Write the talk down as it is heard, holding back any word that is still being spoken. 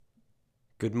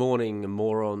Good morning,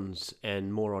 morons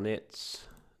and moronettes,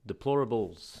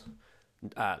 deplorables,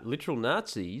 literal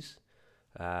Nazis,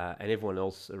 and everyone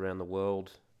else around the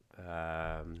world.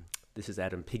 This is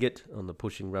Adam Piggott on the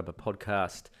Pushing Rubber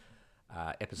podcast,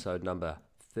 episode number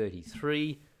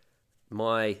 33.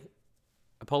 My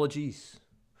apologies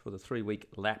for the 3-week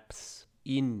lapse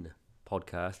in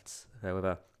podcasts.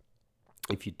 However,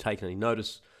 if you'd taken any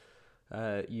notice,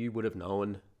 you would have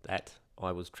known that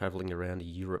I was travelling around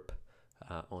Europe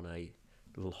on a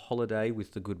little holiday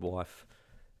with the good wife,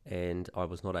 and I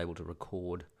was not able to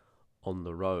record on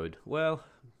the road. Well,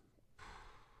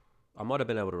 I might have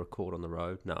been able to record on the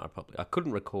road. No, I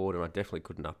couldn't record, and I definitely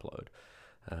couldn't upload,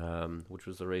 which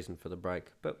was the reason for the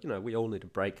break. But you know, we all need a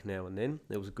break now and then.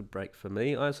 There was a good break for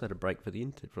me. I also had a break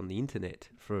from the internet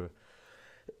for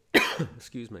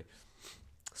excuse me,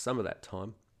 some of that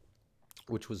time,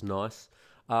 which was nice.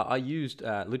 I used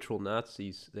literal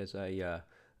Nazis as a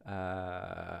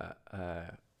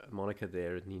moniker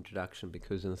there in the introduction,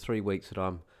 because in the 3 weeks that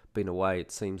I've been away, it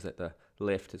seems that the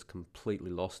left has completely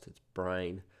lost its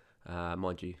brain.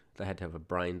 Mind you, they had to have a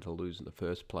brain to lose in the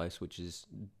first place, which is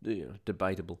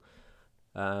debatable.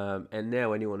 And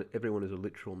now everyone is a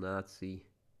literal Nazi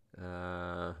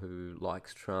who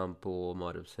likes Trump or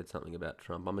might have said something about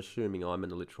Trump. I'm assuming I'm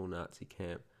in the literal Nazi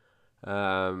camp.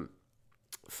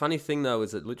 Funny thing though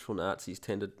is that literal Nazis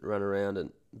tend to run around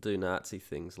and do Nazi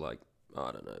things like,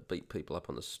 I don't know, beat people up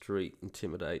on the street,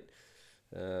 intimidate,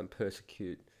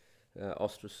 persecute,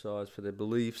 ostracize for their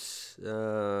beliefs,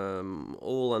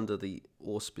 all under the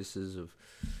auspices of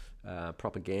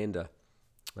propaganda.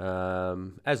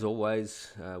 As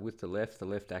always, with the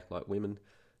left act like women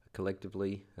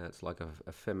collectively. It's like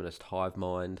a feminist hive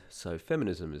mind. So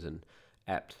feminism is an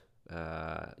apt,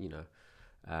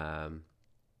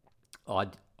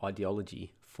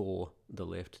 ideology for the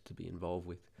left to be involved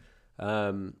with.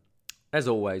 As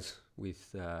always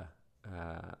with the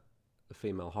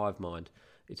female hive mind,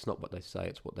 it's not what they say,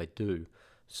 it's what they do.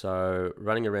 So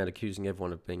running around accusing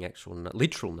everyone of being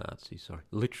literal Nazis,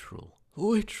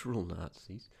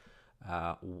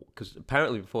 because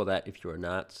apparently before that, if you're a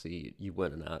Nazi, you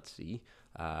weren't a Nazi.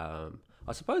 I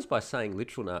suppose by saying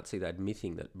literal Nazi, they're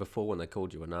admitting that before, when they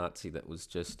called you a Nazi, that was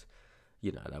just,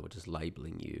 they were just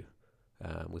labelling you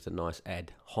with a nice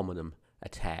ad hominem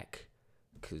attack.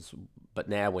 But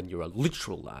now when you're a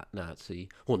literal Nazi,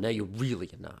 well, now you're really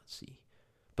a Nazi.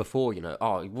 Before,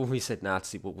 when we said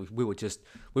Nazi, well, we were just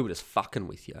fucking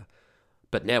with you.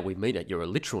 But now we mean it, you're a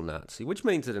literal Nazi, which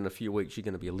means that in a few weeks you're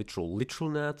going to be a literal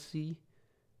Nazi.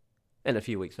 And a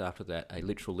few weeks after that, a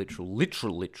literal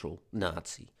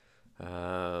Nazi.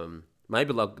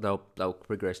 Maybe they'll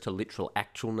progress to literal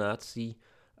actual Nazi,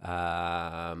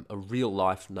 a real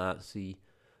life Nazi,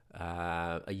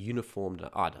 a uniformed.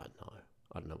 I don't know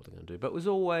what they're going to do. But as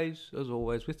always,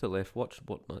 with the left, watch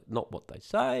not what they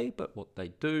say, but what they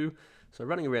do. So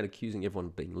running around accusing everyone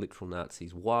of being literal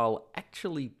Nazis while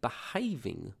actually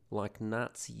behaving like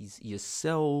Nazis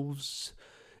yourselves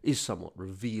is somewhat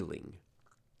revealing.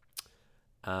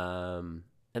 And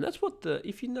that's what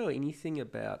if you know anything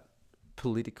about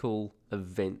political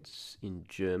events in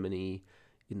Germany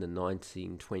in the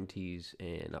 1920s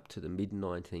and up to the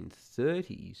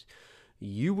mid-1930s,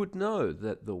 you would know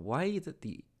that the way that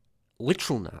the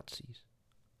literal Nazis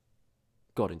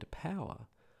got into power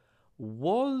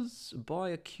was by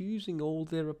accusing all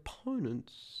their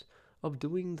opponents of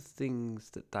doing the things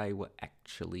that they were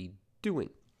actually doing.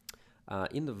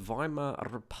 In the Weimar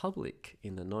Republic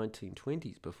in the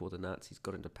 1920s, before the Nazis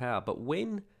got into power, but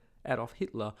when Adolf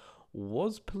Hitler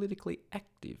was politically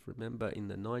active, remember in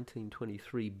the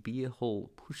 1923 beer hall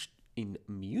push in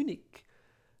Munich,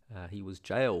 he was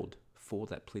jailed for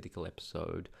that political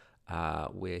episode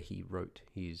where he wrote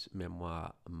his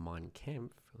memoir Mein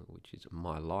Kampf, which is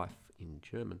My Life in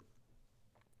German.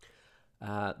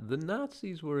 The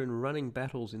Nazis were in running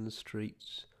battles in the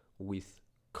streets with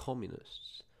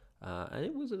communists. And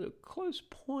it was at a close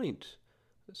point,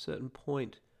 a certain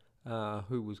point,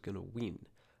 who was going to win.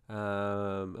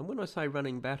 And when I say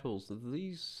running battles,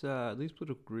 these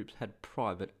political groups had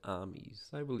private armies.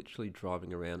 They were literally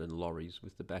driving around in lorries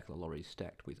with the back of the lorries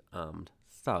stacked with armed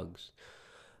thugs.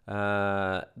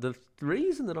 The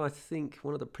reason that I think,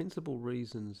 one of the principal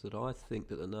reasons that I think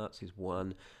that the Nazis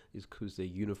won is because their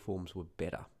uniforms were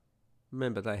better.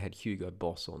 Remember, they had Hugo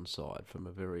Boss on side from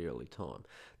a very early time.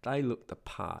 They looked the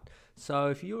part. So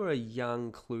if you're a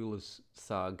young, clueless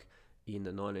thug in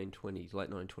the 1920s, late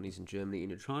 1920s in Germany, and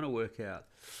you're trying to work out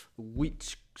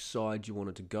which side you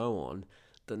wanted to go on,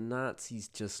 the Nazis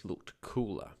just looked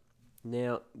cooler.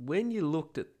 Now, when you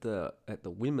looked at the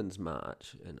Women's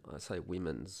March, and I say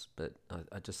women's, but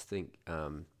I just think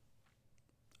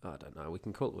I don't know, we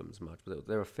can call it women's march, but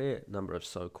there are a fair number of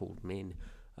so-called men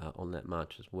on that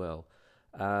march as well.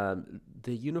 Their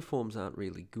uniforms aren't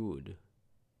really good.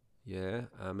 Yeah,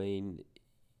 I mean,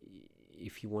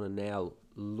 if you want to now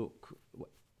look,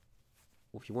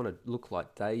 if you want to look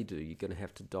like they do, you're going to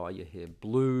have to dye your hair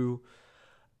blue.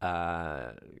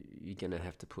 You're going to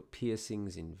have to put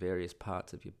piercings in various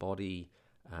parts of your body,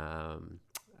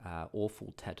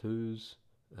 awful tattoos,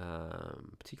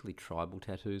 particularly tribal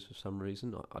tattoos for some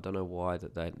reason. I don't know why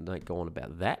that they don't go on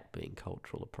about that being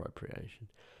cultural appropriation.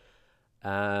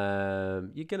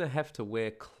 You're going to have to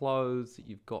wear clothes that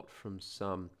you've got from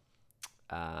some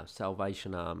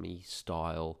Salvation Army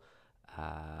style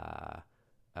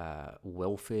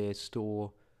welfare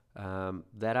store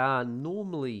that are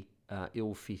normally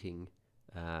ill-fitting.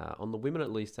 On the women,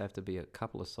 at least, they have to be a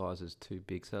couple of sizes too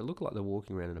big, so they look like they're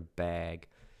walking around in a bag.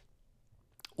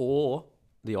 Or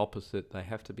the opposite, they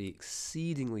have to be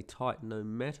exceedingly tight, no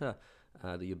matter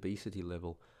the obesity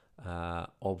level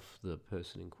of the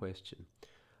person in question.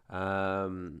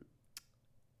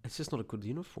 It's just not a good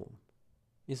uniform,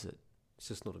 is it? It's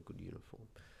just not a good uniform.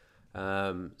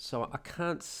 So I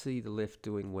can't see the left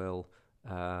doing well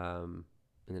in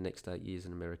the next 8 years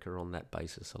in America on that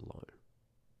basis alone.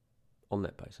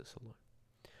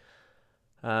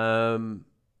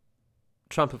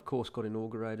 Trump, of course, got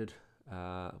inaugurated.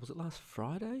 Was it last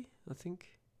Friday, I think?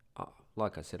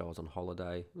 Like I said, I was on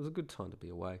holiday. It was a good time to be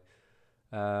away.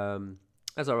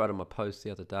 As I wrote on my post the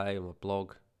other day on my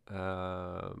blog,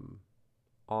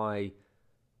 I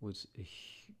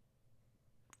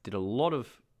did a lot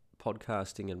of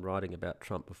podcasting and writing about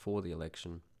Trump before the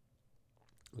election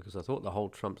because I thought the whole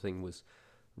Trump thing was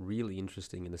really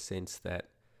interesting in the sense that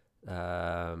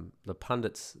the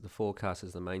pundits, the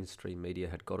forecasters, the mainstream media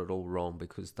had got it all wrong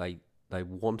because they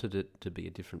wanted it to be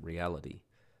a different reality.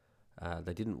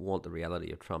 They didn't want the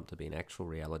reality of Trump to be an actual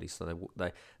reality, so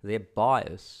their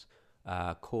bias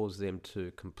caused them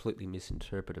to completely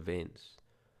misinterpret events,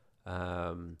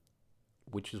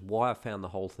 which is why I found the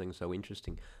whole thing so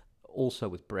interesting. Also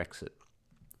with Brexit,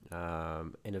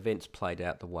 and events played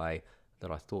out the way that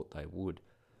I thought they would.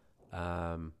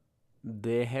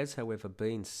 There has, however,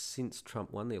 been, since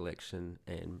Trump won the election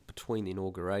and between the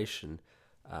inauguration,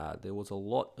 there was a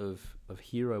lot of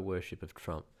hero worship of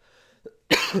Trump.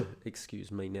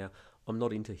 Excuse me. Now, I'm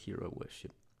not into hero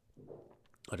worship.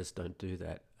 I just don't do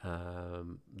that.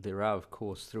 There are, of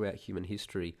course, throughout human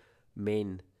history,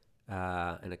 men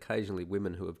and occasionally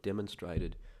women who have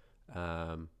demonstrated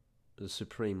the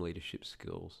supreme leadership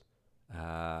skills,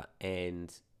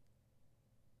 and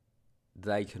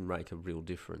they can make a real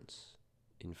difference.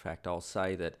 In fact, I'll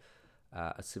say that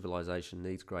a civilization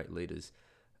needs great leaders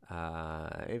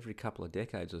every couple of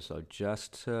decades or so,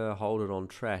 just to hold it on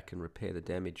track and repair the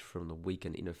damage from the weak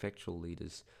and ineffectual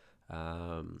leaders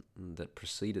that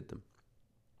preceded them.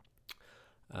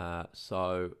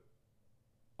 So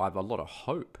I have a lot of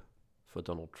hope for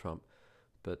Donald Trump,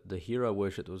 but the hero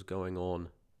worship that was going on,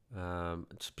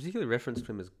 it's particularly referenced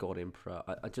to him as God Emperor.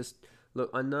 I just, look,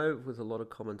 I know with a lot of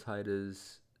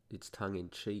commentators it's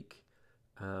tongue-in-cheek,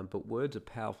 but words are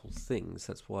powerful things.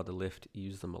 That's why the left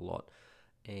use them a lot.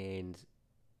 And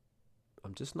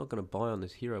I'm just not going to buy on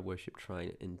this hero worship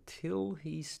train until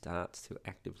he starts to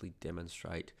actively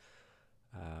demonstrate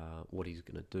what he's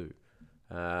going to do.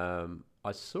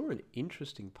 I saw an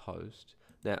interesting post.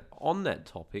 Now, on that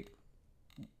topic,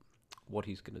 what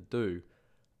he's going to do.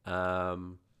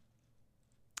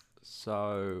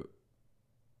 So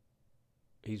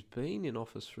he's been in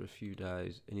office for a few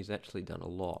days and he's actually done a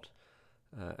lot.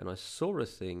 And I saw a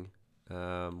thing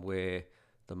where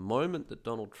the moment that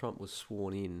Donald Trump was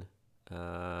sworn in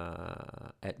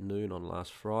at noon on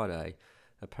last Friday,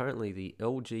 apparently the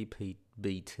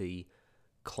LGBT,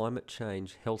 climate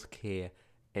change, healthcare,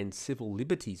 and civil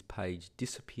liberties page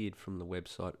disappeared from the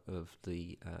website of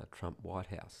the Trump White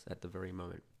House at the very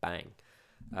moment. Bang.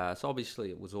 So obviously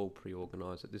it was all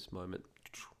pre-organised at this moment.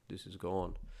 This is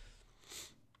gone.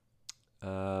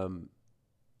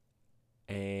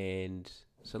 And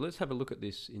so let's have a look at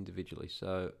this individually.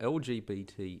 So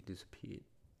LGBT disappeared.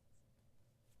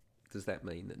 Does that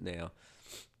mean that now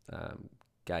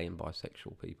gay and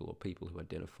bisexual people, or people who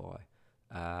identify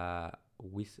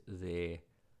with their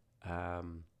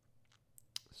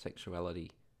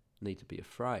sexuality, need to be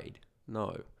afraid?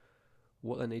 No.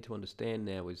 What they need to understand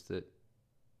now is that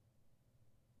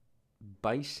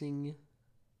basing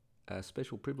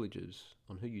special privileges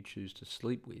on who you choose to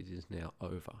sleep with is now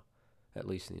over, at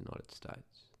least in the United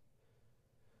States.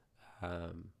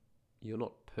 You're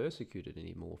not persecuted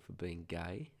anymore for being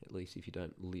gay, at least if you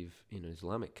don't live in an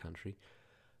Islamic country.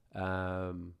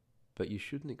 But you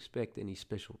shouldn't expect any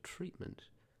special treatment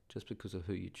just because of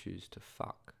who you choose to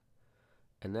fuck.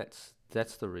 And that's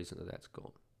the reason that's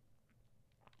gone.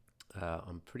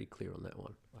 I'm pretty clear on that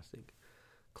one, I think.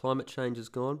 Climate change is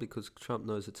gone because Trump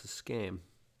knows it's a scam.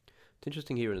 It's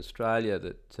interesting here in Australia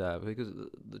that because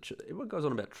everyone goes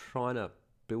on about China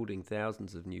building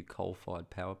thousands of new coal-fired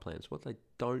power plants. What they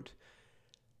don't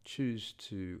choose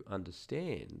to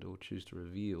understand or choose to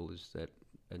reveal is that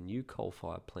a new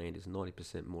coal-fired plant is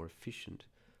 90% more efficient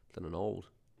than an old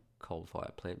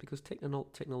coal-fired plant because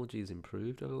technology has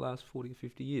improved over the last 40 or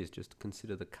 50 years. Just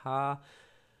consider the car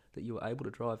that you are able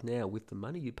to drive now with the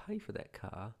money you pay for that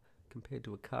car compared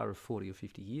to a car of 40 or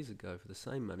 50 years ago for the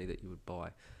same money that you would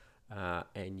buy.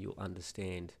 And you'll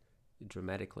understand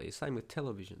dramatically. Same with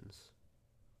televisions.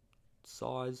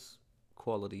 Size,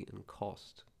 quality and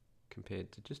cost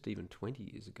compared to just even 20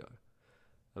 years ago.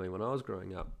 I mean, when I was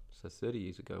growing up, so 30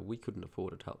 years ago, we couldn't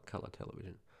afford a colour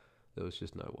television. There was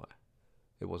just no way.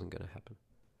 It wasn't going to happen.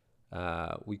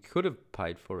 We could have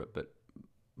paid for it, but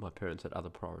my parents had other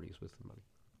priorities with the money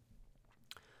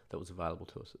that was available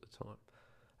to us at the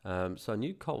time. So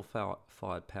new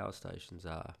coal-fired power stations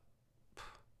are,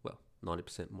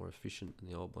 90% more efficient than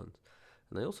the old ones.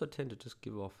 And they also tend to just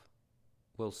give off,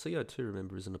 CO2,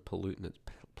 remember, isn't a pollutant, it's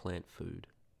plant food,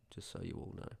 just so you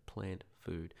all know, plant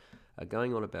food.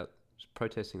 Going on about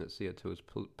protesting that CO2 is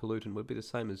pollutant would be the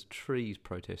same as trees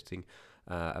protesting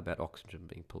about oxygen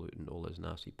being pollutant. All those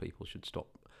nasty people should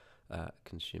stop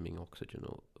consuming oxygen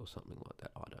or something like that.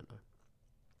 I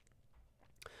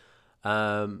don't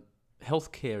know.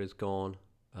 Healthcare is gone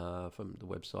from the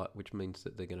website, which means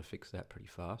that they're going to fix that pretty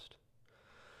fast.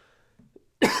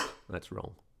 That's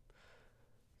wrong.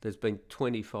 There's been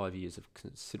 25 years of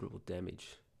considerable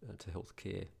damage to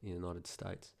healthcare in the United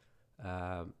States.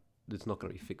 It's not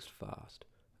going to be fixed fast,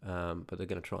 but they're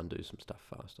going to try and do some stuff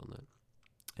fast on that.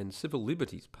 And civil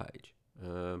liberties page.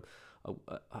 Would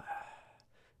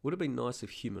have been nice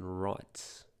if human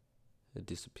rights had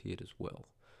disappeared as well,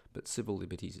 but civil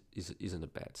liberties isn't a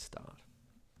bad start.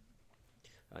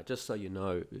 Just so you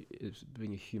know, as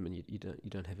being a human, you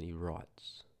don't have any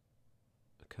rights.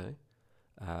 Okay,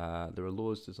 there are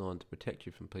laws designed to protect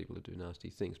you from people who do nasty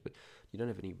things, but you don't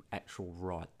have any actual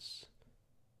rights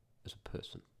as a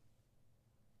person.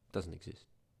 It doesn't exist.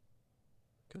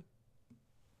 Okay,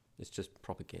 it's just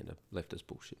propaganda, leftist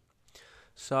bullshit.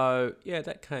 So yeah,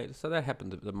 that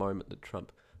happened at the moment that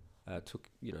Trump took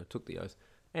the oath,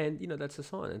 and that's a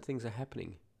sign, and things are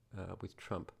happening with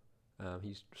Trump.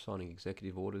 He's signing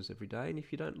executive orders every day, and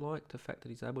if you don't like the fact that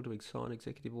he's able to sign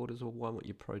executive orders, well, why weren't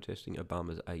you protesting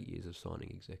Obama's 8 years of signing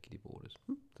executive orders?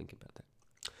 Think about that.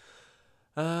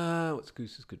 What's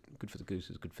goose is good for the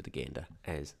goose is good for the gander,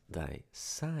 as they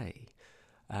say.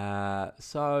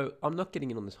 So I'm not getting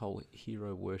in on this whole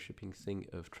hero worshipping thing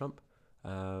of Trump.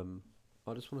 I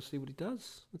just want to see what he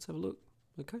does. Let's have a look.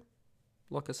 Okay.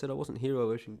 Like I said, I wasn't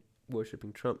hero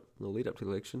worshipping Trump in the lead up to the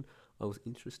election. I was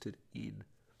interested in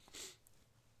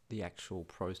the actual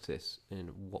process and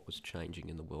what was changing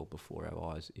in the world before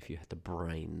our eyes, if you had the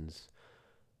brains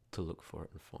to look for it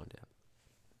and find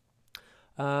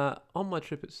out. On my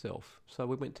trip itself, so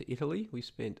we went to Italy. We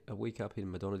spent a week up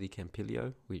in Madonna di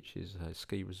Campiglio, which is a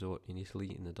ski resort in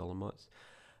Italy in the Dolomites,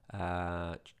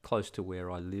 close to where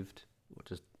I lived, or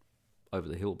just over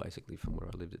the hill basically from where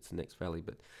I lived. It's the next valley,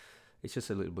 but it's just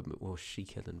a little bit more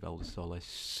chicer than Val di Sole.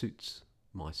 Suits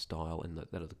my style and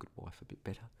that of the Good Wife a bit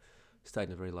better. Stayed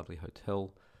in a very lovely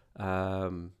hotel.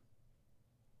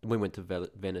 We went to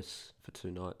Venice for 2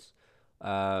 nights.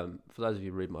 For those of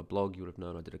you who read my blog, you would have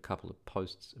known I did a couple of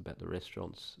posts about the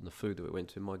restaurants and the food that we went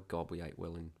to. My God, we ate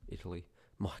well in Italy.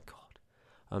 My God.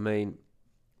 I mean,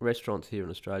 restaurants here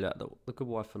in Australia, the Good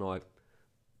Wife and I,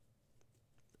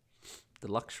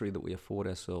 the luxury that we afford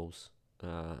ourselves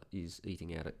is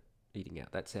eating out.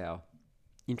 That's our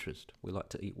interest. We like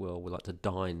to eat well. We like to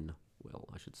dine well,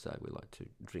 I should say. We like to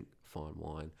drink fine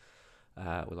wine.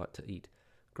 We like to eat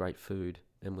great food,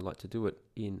 and we like to do it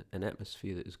in an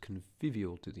atmosphere that is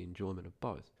convivial to the enjoyment of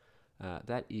both.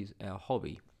 That is our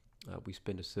hobby. We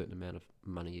spend a certain amount of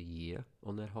money a year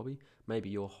on that hobby. Maybe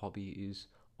your hobby is,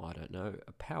 I don't know,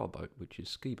 a powerboat, which is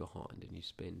ski behind, and you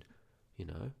spend,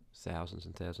 thousands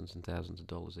and thousands and thousands of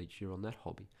dollars each year on that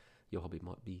hobby. Your hobby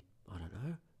might be, I don't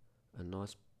know, a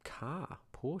nice car,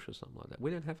 Porsche or something like that.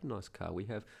 We don't have a nice car. We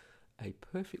have a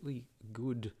perfectly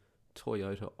good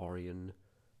Toyota Orion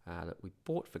that we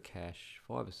bought for cash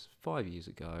 5 years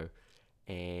ago,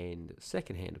 and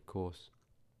secondhand, of course,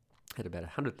 had about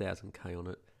 100,000 K on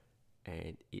it,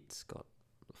 and it's got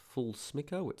a full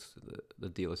smicker. It's the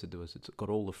dealer said to us, it's got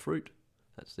all the fruit.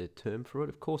 That's their term for it.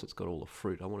 Of course, it's got all the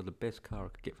fruit. I wanted the best car I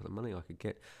could get for the money I could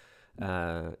get.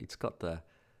 It's got the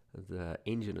the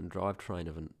engine and drivetrain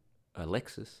of a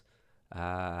Lexus,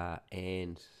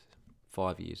 and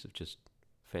 5 years of just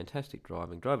fantastic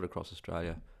driving. Drove it across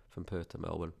Australia from Perth to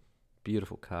Melbourne.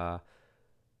 Beautiful car.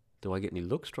 Do I get any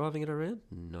looks driving it around?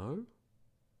 No.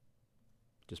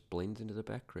 Just blends into the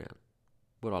background.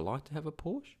 Would I like to have a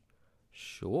Porsche?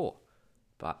 Sure.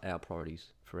 But our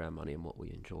priorities for our money and what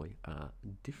we enjoy are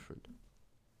different.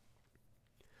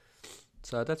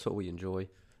 So that's what we enjoy.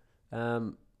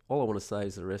 All I want to say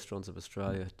is the restaurants of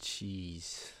Australia,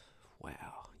 geez,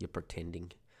 wow, you're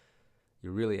pretending.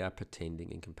 You really are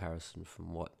pretending in comparison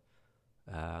from what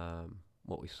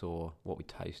we saw, what we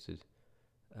tasted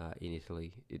in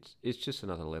Italy. It's just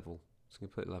another level. It's a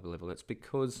completely other level. It's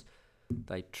because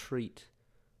they treat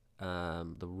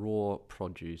the raw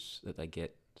produce that they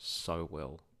get so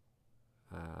well.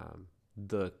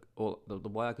 The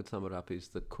way I could sum it up is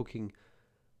the cooking.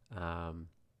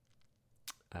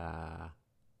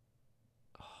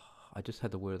 I just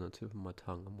had the word on the tip of my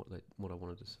tongue and what I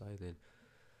wanted to say then.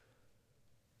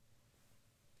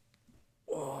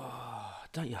 Oh,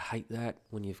 don't you hate that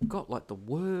when you've got like the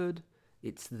word,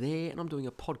 it's there, and I'm doing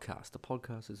a podcast. The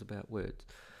podcast is about words.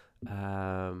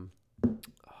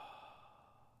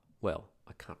 Well,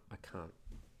 I can't.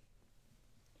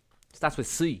 It starts with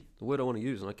C, the word I want to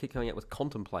use, and I keep coming out with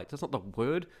contemplate. That's not the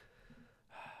word.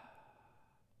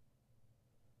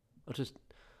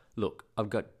 Look, I've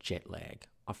got jet lag.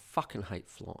 I fucking hate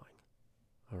flying.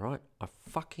 All right? I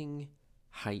fucking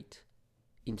hate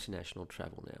international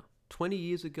travel now. 20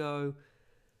 years ago,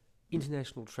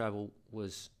 international travel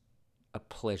was a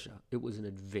pleasure. It was an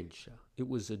adventure. It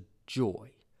was a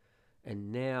joy.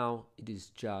 And now it is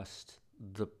just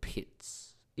the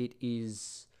pits. It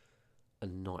is a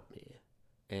nightmare.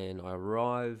 And I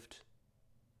arrived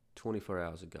 24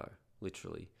 hours ago,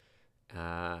 literally.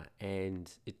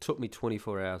 And it took me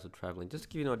 24 hours of traveling. Just to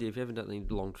give you an idea, if you haven't done any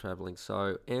long traveling.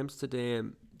 So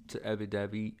Amsterdam to Abu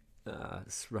Dhabi,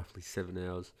 it's roughly 7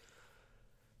 hours.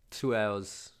 2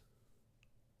 hours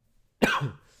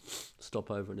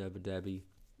stopover in Abu Dhabi,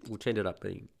 which ended up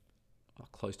being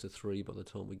close to 3 by the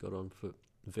time we got on for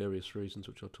various reasons,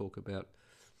 which I'll talk about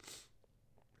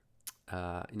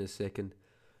in a second.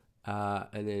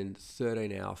 And then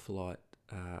 13-hour flight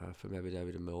from Abu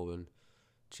Dhabi to Melbourne.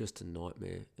 Just a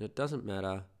nightmare. And it doesn't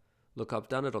matter. Look, I've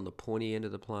done it on the pointy end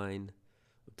of the plane.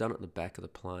 I've done it in the back of the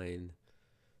plane.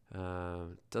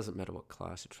 It doesn't matter what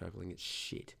class you're travelling. It's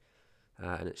shit.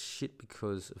 And it's shit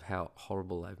because of how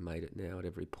horrible they've made it now at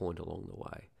every point along the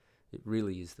way. It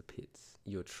really is the pits.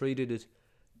 You're treated it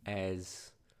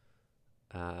as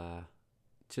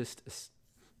just a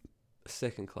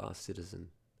second-class citizen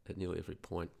at nearly every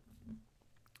point.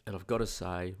 And I've got to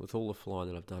say, with all the flying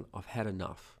that I've done, I've had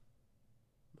enough.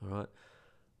 All right?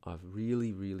 I've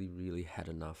really, really, really had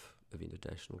enough of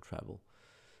international travel.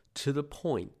 To the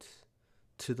point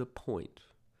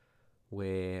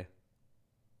where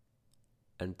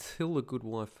until the good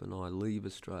wife and I leave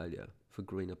Australia for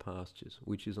greener pastures,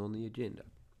 which is on the agenda,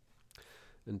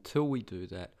 until we do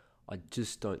that, I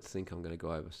just don't think I'm going to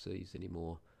go overseas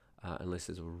anymore unless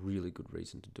there's a really good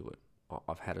reason to do it.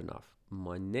 I've had enough.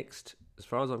 As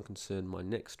far as I'm concerned, my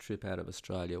next trip out of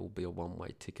Australia will be a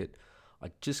one-way ticket. I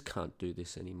just can't do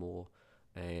this anymore,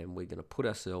 and we're going to put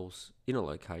ourselves in a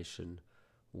location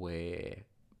where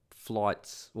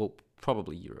flights, well,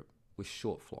 probably Europe, with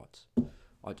short flights.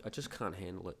 I just can't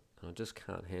handle it, and I just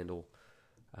can't handle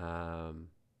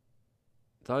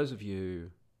those of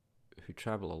you who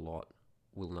travel a lot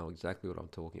will know exactly what I'm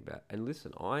talking about. And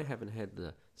listen, I haven't had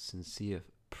the sincere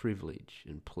privilege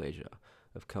and pleasure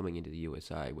of coming into the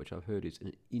USA, which I've heard is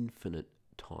an infinite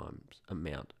times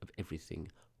amount of everything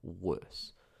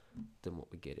worse than what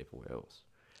we get everywhere else.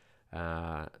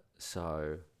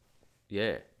 So,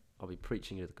 yeah, I'll be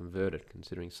preaching to the converted,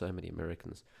 considering so many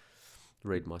Americans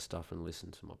read my stuff and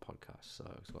listen to my podcast. So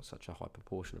it's got such a high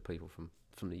proportion of people from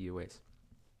the US.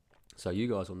 So you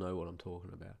guys will know what I'm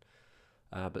talking about.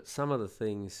 But some of the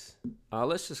things,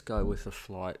 let's just go with a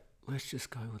flight. Let's just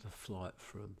go with a flight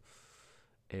from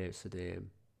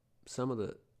Amsterdam.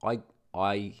 I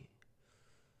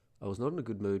was not in a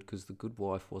good mood because the good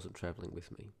wife wasn't travelling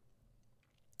with me.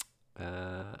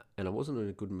 And I wasn't in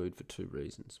a good mood for 2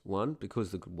 reasons. One,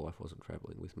 because the good wife wasn't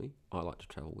travelling with me. I like to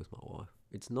travel with my wife.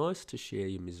 It's nice to share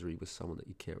your misery with someone that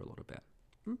you care a lot about.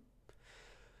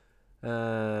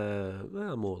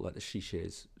 Well, more like that she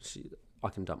shares. I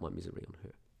can dump my misery on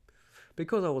her.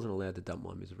 Because I wasn't allowed to dump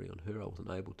my misery on her, I wasn't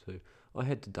able to. I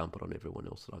had to dump it on everyone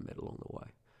else that I met along the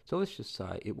way. So let's just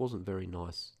say it wasn't very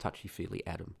nice, touchy-feely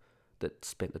Adam that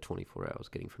spent the 24 hours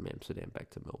getting from Amsterdam back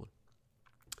to Melbourne.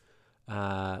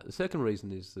 The second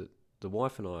reason is that the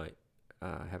wife and I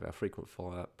have our frequent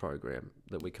flyer program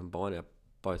that we combine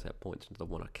both our points into the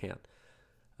one account.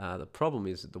 The problem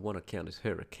is that the one account is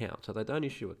her account, so they don't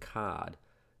issue a card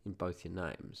in both your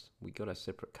names. We got our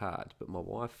separate cards, but my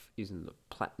wife is in the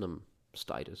platinum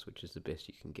status, which is the best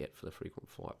you can get for the frequent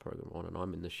flyer program on, and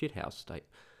I'm in the shithouse state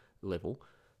level,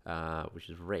 which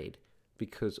is red,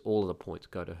 because all of the points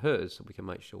go to hers, so we can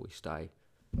make sure we stay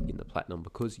in the platinum,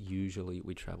 because usually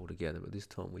we travel together, but this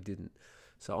time we didn't.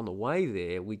 So on the way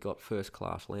there, we got first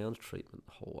class lounge treatment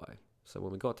the whole way. So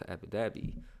when we got to Abu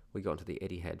Dhabi, we got into the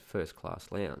Etihad first class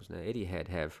lounge. Now Etihad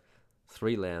have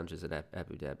 3 lounges at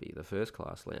Abu Dhabi. The first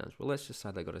class lounge, well, let's just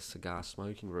say they got a cigar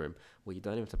smoking room where you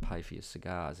don't even have to pay for your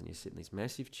cigars, and you sit in these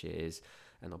massive chairs,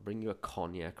 and they'll bring you a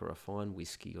cognac or a fine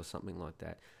whiskey or something like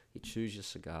that. You choose your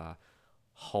cigar.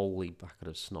 Holy bucket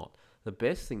of snot. The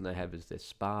best thing they have is their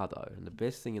spa, though, and the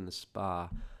best thing in the spa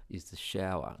is the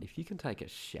shower. If you can take a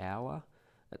shower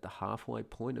at the halfway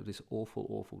point of this awful,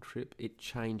 awful trip, it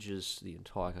changes the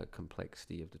entire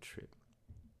complexity of the trip.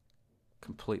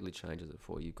 Completely changes it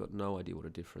for you. You've got no idea what a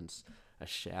difference a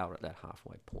shower at that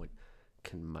halfway point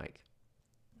can make,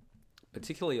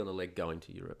 particularly on the leg going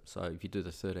to Europe. So if you do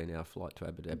the 13-hour flight to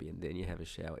Abu Dhabi and then you have a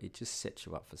shower, it just sets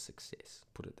you up for success,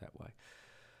 put it that way.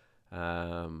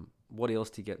 What else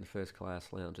do you get in the first class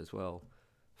lounge as well?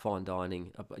 Fine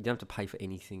dining. You don't have to pay for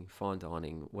anything. Fine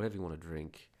dining, whatever you want to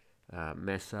drink.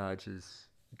 Massages.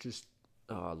 Just,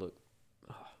 I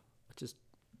just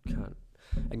can't.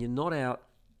 And you're not out,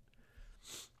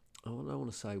 I don't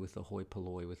want to say with the hoi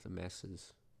polloi with the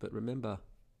masses, but remember,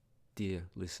 dear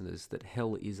listeners, that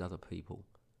hell is other people.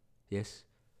 Yes?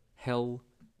 Hell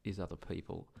is other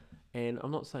people. And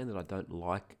I'm not saying that I don't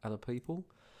like other people.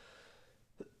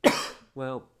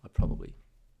 Well, I probably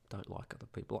don't like other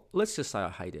people. Let's just say I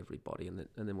hate everybody, and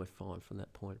then we're fine from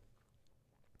that point.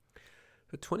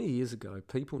 But 20 years ago,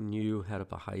 people knew how to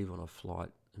behave on a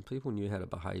flight, and people knew how to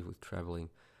behave with travelling.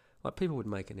 Like, people would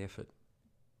make an effort.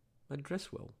 They'd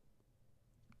dress well.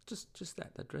 Just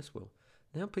that, they'd dress well.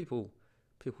 Now people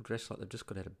dress like they've just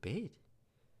got out of bed.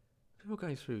 People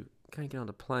going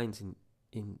onto planes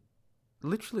in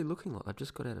literally looking like they've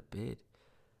just got out of bed.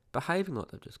 Behaving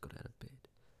like they've just got out of bed.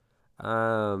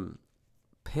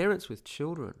 Parents with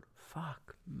children,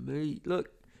 fuck me.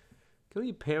 Look, can all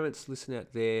you parents listen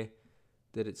out there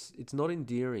that it's not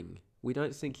endearing. We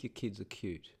don't think your kids are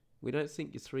cute. We don't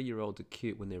think your 3-year-olds are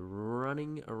cute when they're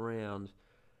running around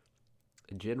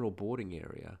a general boarding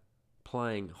area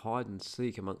playing hide and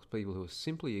seek amongst people who are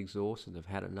simply exhausted and have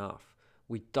had enough.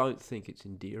 We don't think it's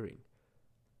endearing.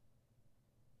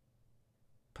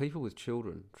 People with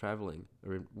children travelling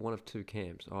are in one of two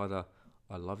camps. Either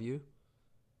I love you,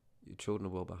 your children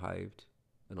are well behaved,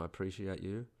 and I appreciate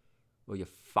you, or you're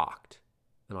fucked,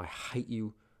 and I hate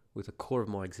you with the core of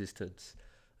my existence.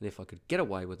 And if I could get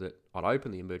away with it, I'd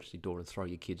open the emergency door and throw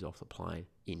your kids off the plane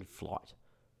in flight.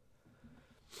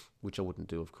 Which I wouldn't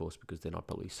do, of course, because then I'd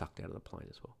probably be sucked out of the plane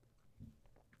as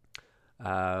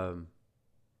well.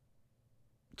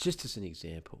 Just as an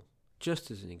example,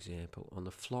 on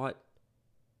the flight,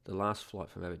 the last flight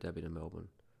from Abu Dhabi to Melbourne,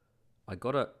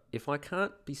 if I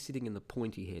can't be sitting in the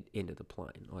pointy head end of the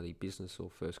plane, either business or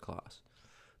first class,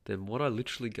 then what I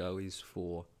literally go is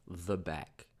for the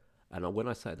back. And when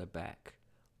I say the back,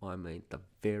 I mean the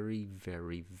very,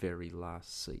 very, very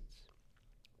last seats.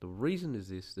 The reason is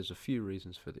this. There's a few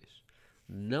reasons for this.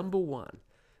 Number one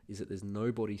is that there's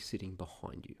nobody sitting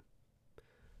behind you.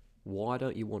 Why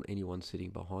don't you want anyone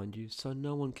sitting behind you? So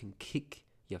no one can kick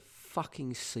your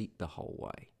fucking seat the whole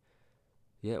way.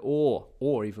 Yeah,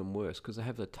 or even worse, because they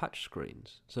have the touch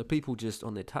screens. So people just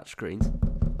on their touch screens,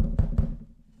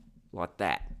 like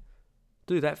that.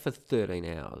 Do that for 13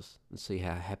 hours and see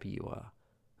how happy you are.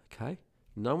 Okay?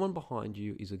 No one behind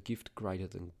you is a gift greater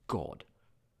than God.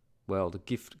 Well, the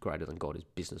gift greater than God is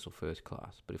business or first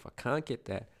class. But if I can't get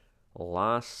that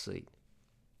last seat,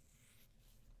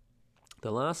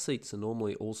 the last seats are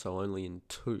normally also only in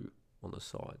 2 on the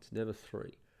sides, never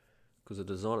 3. Because the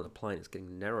design of the plane is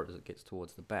getting narrowed as it gets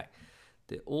towards the back.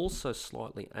 They're also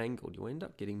slightly angled. You end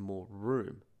up getting more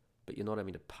room, but you're not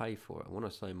having to pay for it. And when I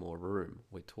say more room,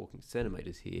 we're talking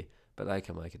centimetres here, but they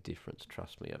can make a difference,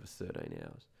 trust me, over 13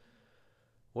 hours.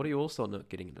 What are you also not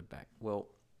getting in the back? Well,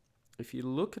 if you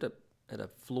look at a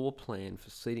floor plan for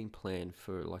seating plan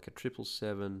for like a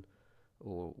 777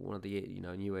 or one of the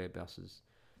new Airbuses,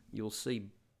 you'll see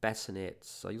bassinets.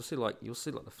 So you'll see like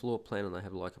the floor plan, and they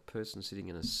have like a person sitting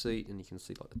in a seat, and you can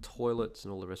see like the toilets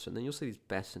and all the rest of it. And then you'll see these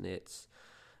bassinets,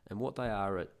 and what they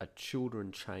are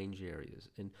children change areas.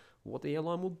 And what the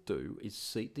airline will do is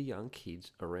seat the young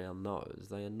kids around those.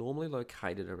 They are normally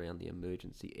located around the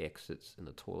emergency exits and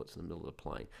the toilets in the middle of the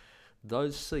plane.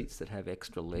 those seats that have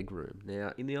extra leg room.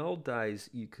 Now, in the old days,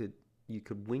 you could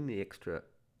wing the extra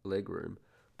leg room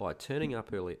by turning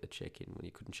up early at the check-in when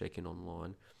you couldn't check in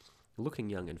online, looking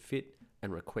young and fit,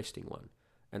 and requesting one.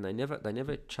 And they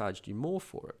never charged you more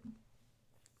for it.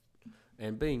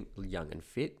 And being young and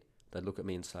fit, they'd look at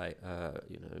me and say,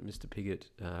 Mr. Piggott,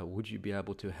 would you be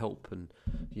able to help and,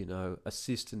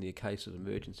 assist in the case of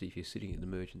emergency if you're sitting in the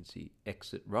emergency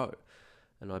exit row?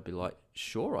 And I'd be like,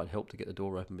 sure, I'd help to get the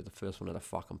door open, be the first one at a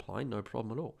fucking plane, no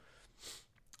problem at all.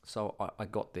 So I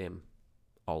got them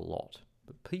a lot.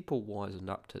 But people wisened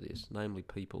up to this, namely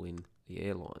people in the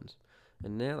airlines.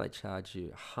 And now they charge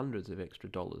you hundreds of extra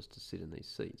dollars to sit in these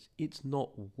seats. It's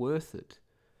not worth it.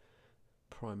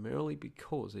 Primarily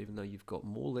because even though you've got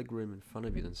more leg room in front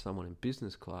of you than someone in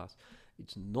business class,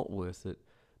 it's not worth it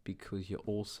because they've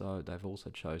also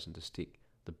chosen to stick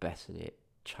the bassinet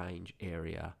change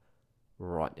area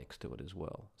right next to it as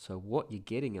well. So what you're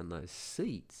getting on those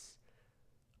seats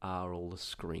are all the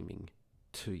screaming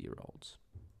 2-year-olds.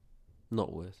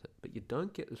 Not worth it. But you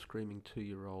don't get the screaming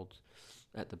 2-year-olds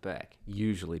at the back,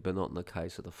 usually, but not in the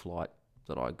case of the flight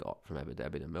that I got from Abu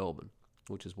Dhabi to Melbourne,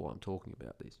 which is why I'm talking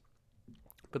about this.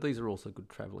 But these are also good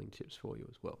travelling tips for you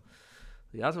as well.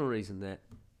 The other reason that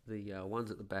the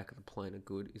ones at the back of the plane are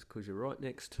good is because you're right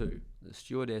next to the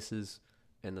stewardesses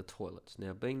and the toilets.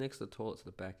 Now, being next to the toilets at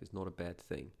the back is not a bad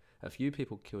thing. A few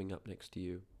people queuing up next to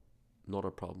you, not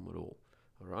a problem at all.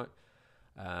 All right.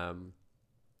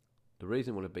 The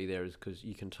reason you want to be there is because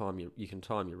you can time your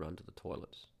run to the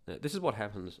toilets. Now, this is what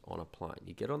happens on a plane.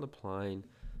 You get on the plane,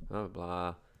 blah, blah,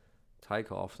 blah,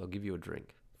 take off, they'll give you a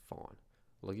drink, fine.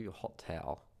 They'll give you a hot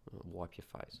towel, wipe your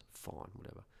face, fine,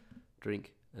 whatever.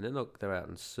 Drink, and then they'll go out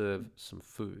and serve some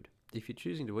food. If you're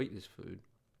choosing to eat this food,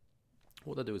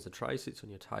 what they do is the tray sits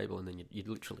on your table and then you're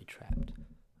literally trapped.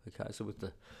 Okay, so with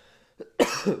the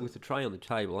with the tray on the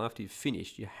table, after you've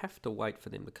finished, you have to wait for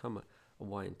them to come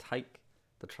away and take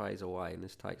the trays away, and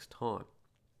this takes time.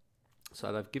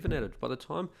 So they've given out, by the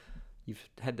time you've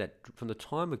had that, from the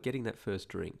time of getting that first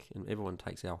drink, and everyone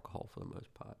takes alcohol for the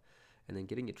most part, and then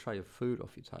getting a tray of food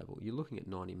off your table, you're looking at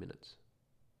 90 minutes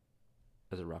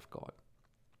as a rough guide.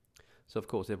 So, of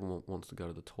course, everyone wants to go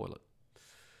to the toilet.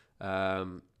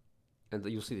 And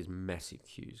you'll see these massive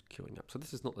queues queuing up. So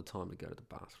this is not the time to go to the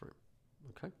bathroom.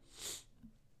 Okay?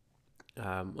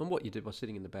 And what you do by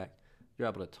sitting in the back, you're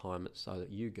able to time it so that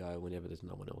you go whenever there's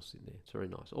no one else in there. It's very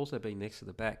nice. Also, being next to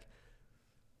the back,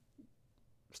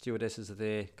 stewardesses are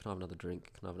there. Can I have another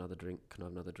drink? Can I have another drink? Can I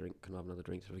have another drink? Can I have another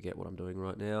drink? To forget what I'm doing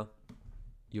right now.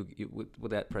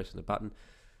 Without pressing the button,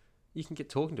 you can get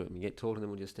talking to them. You get talking to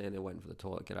them when you stand there waiting for the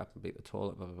toilet, get up and beat the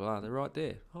toilet, blah, blah, blah. They're right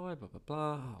there. Hi, blah, blah,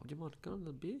 blah. Oh, do you mind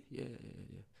another beer? Yeah.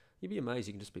 You'd be amazed.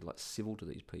 You can just be like civil to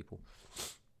these people.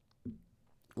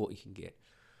 What you can get.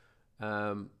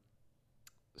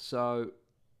 So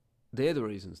they're the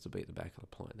reasons to be at the back of the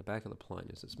plane. The back of the plane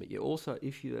is it's me. You also,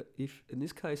 if you're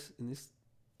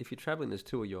traveling, there's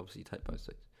two of you, obviously you take both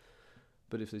seats.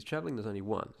 But if there's traveling, there's only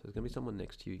one. So there's going to be someone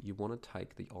next to you. You want to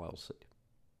take the aisle seat.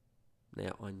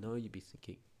 Now, I know you'd be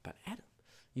thinking, but Adam,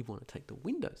 you want to take the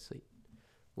window seat.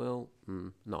 Well,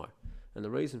 no. And the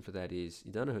reason for that is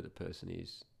you don't know who the person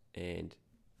is. And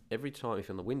every time, if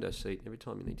you're on the window seat, every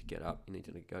time you need to get up, you need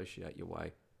to negotiate your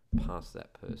way past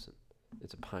that person.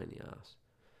 It's a pain in the ass.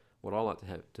 What I like to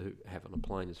have on a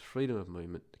plane is freedom of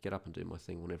movement, to get up and do my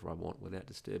thing whenever I want without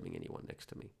disturbing anyone next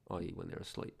to me, i.e. when they're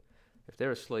asleep. If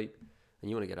they're asleep and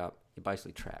you want to get up, you're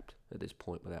basically trapped at this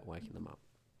point without waking them up.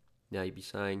 Now you'd be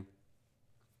saying,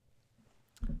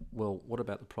 well, what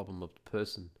about the problem of the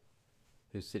person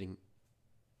who's sitting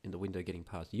in the window getting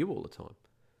past you all the time?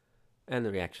 And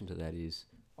the reaction to that is,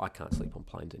 I can't sleep on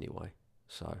planes anyway,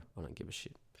 so I don't give a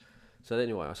shit. So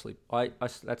anyway, I sleep.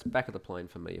 That's back of the plane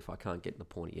for me if I can't get in the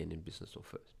pointy end in business or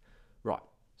first. Right,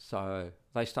 so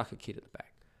they stuck a kid at the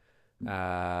back.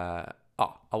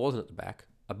 I wasn't at the back.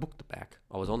 I booked the back.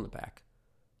 I was on the back.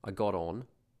 I got on,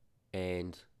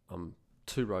 and I'm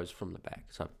 2 rows from the back,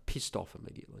 so I pissed off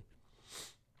immediately.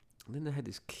 And then they had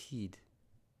this kid,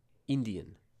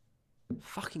 Indian,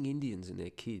 fucking Indians and their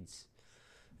kids.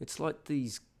 It's like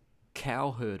these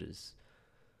cow herders,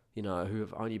 who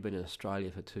have only been in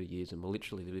Australia for 2 years and were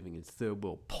literally living in third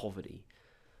world poverty.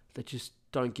 They just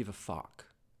don't give a fuck.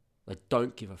 They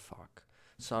don't give a fuck.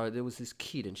 So there was this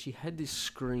kid, and she had this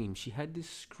scream. She had this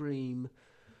scream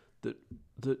that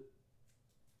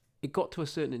it got to a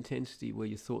certain intensity where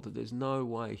you thought that there's no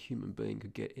way a human being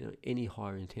could get any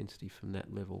higher intensity from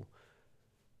that level,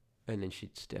 and then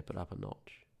she'd step it up a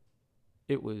notch.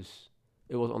 It was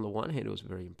on the one hand, it was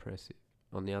very impressive.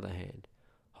 On the other hand,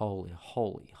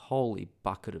 holy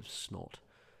bucket of snot.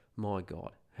 My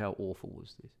God, how awful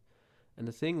was this? And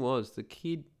the thing was, the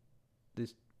kid,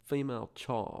 this female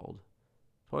child,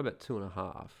 probably about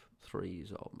 2.5, 3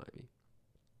 years old maybe.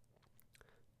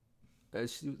 They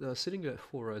were sitting about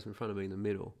 4 rows in front of me in the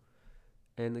middle,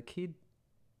 and the kid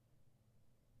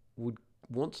would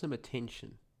want some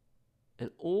attention. And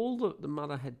all the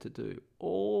mother had to do,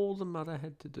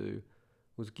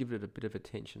 was give it a bit of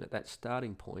attention at that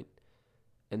starting point,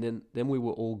 and then we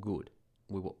were all good.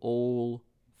 We were all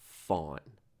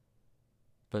fine.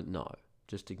 But no,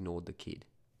 just ignored the kid.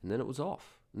 And then it was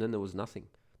off. And then there was nothing.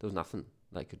 There was nothing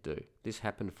they could do. This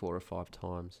happened 4 or 5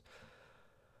 times.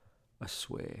 I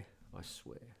swear.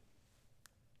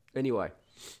 Anyway,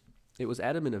 it was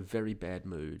Adam in a very bad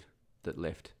mood that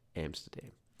left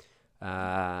Amsterdam.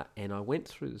 And I went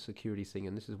through the security thing,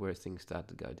 and this is where things started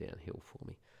to go downhill for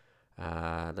me.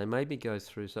 They made me go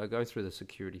through, so I go through the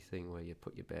security thing where you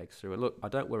put your bags through. And look, I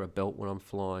don't wear a belt when I'm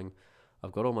flying.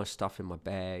 I've got all my stuff in my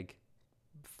bag,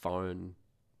 phone,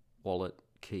 wallet,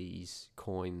 keys,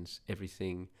 coins,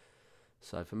 everything.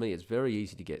 So for me, it's very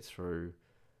easy to get through.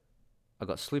 I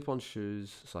got slip-on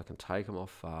shoes, so I can take them off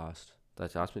fast. They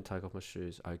asked me to take off my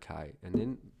shoes, okay. And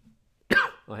then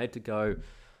I had to go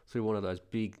through one of those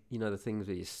big, the things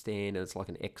where you stand and it's like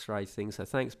an X-ray thing. So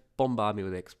thanks, bombard me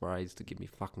with X-rays to give me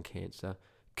fucking cancer,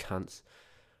 cunts.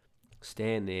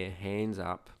 Stand there, hands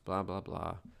up, blah, blah,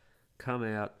 blah. Come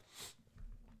out,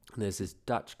 and there's this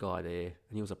Dutch guy there,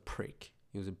 and he was a prick.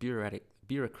 He was a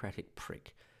bureaucratic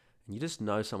prick. And you just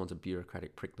know someone's a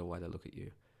bureaucratic prick the way they look at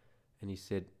you. And he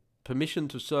said, "Permission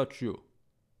to search you."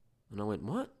 And I went,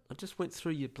 "What? I just went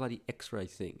through your bloody X-ray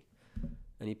thing."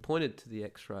 And he pointed to the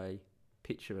X-ray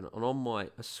picture, and on my,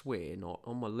 I swear not,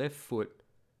 on my left foot,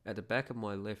 at the back of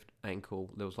my left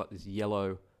ankle, there was like this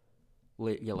yellow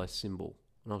symbol.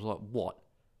 And I was like, "What?"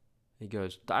 He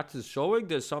goes, "That is showing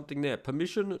there's something there.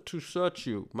 Permission to search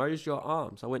you. Raise your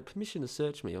arms." I went, "Permission to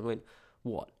search me?" I went,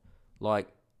 "What?" Like,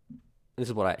 this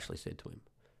is what I actually said to him.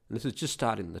 And this is just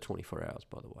starting in the 24 hours,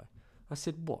 by the way. I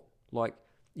said, "What? Like,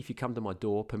 if you come to my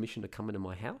door, permission to come into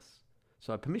my house?"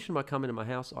 So permission to come into my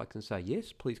house, I can say,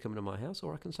 "Yes, please come into my house,"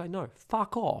 or I can say, "No,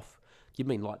 fuck off." You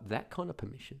mean like that kind of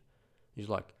permission? He's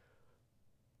like,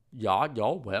 yeah,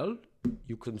 well,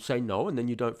 you can say no and then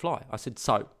you don't fly. I said,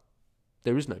 so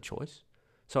there is no choice.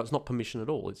 So it's not permission at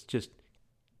all. It's just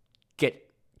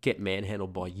get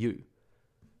manhandled by you.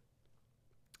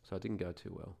 So it didn't go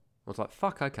too well. I was like,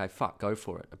 fuck, okay, fuck, go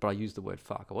for it. But I used the word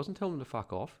fuck. I wasn't telling them to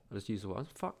fuck off. I just used the word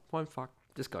fuck, fine, fuck,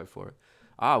 just go for it.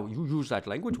 Oh, you use that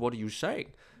language? What are you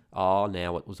saying? Oh,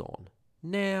 now it was on.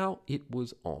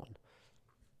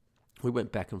 We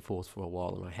went back and forth for a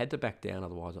while, and I had to back down,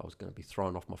 otherwise I was going to be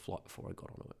thrown off my flight before I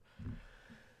got onto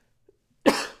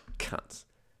it. Cunts.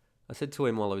 I said to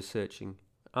him while I was searching,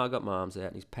 I got my arms out,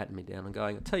 and he's patting me down and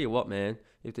going, "I tell you what, man,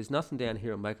 if there's nothing down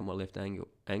here on the back of my left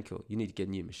ankle, you need to get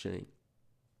a new machine."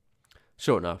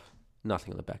 Sure enough,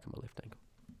 nothing on the back of my left ankle.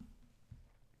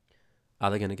 Are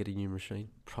they going to get a new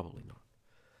machine? Probably not.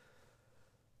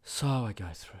 So I go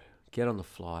through, get on the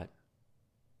flight.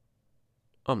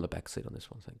 I'm in the back seat on this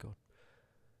one, thank God.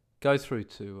 Go through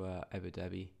to Abu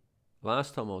Dhabi.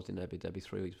 Last time I was in Abu Dhabi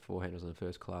 3 weeks beforehand, I was in the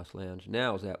first class lounge.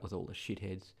 Now I was out with all the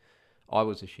shitheads. I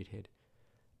was a shithead.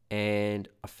 And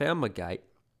I found my gate,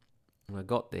 and I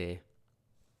got there.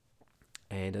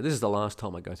 And this is the last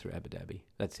time I go through Abu Dhabi.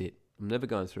 That's it. I'm never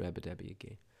going through Abu Dhabi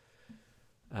again.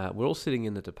 We're all sitting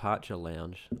in the departure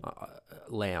lounge.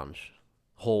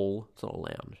 Hall. It's not a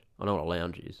lounge. I know what a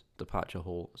lounge is. Departure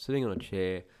hall. Sitting on a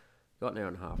chair. Got an hour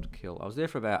and a half to kill. I was there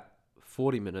for about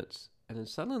 40 minutes, and then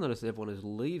suddenly I noticed everyone is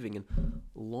leaving and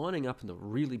lining up in the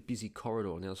really busy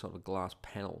corridor on the other side of a glass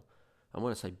panel. And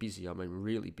when I say busy, I mean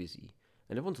really busy.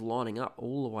 And everyone's lining up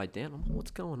all the way down. I'm like,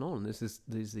 what's going on? There's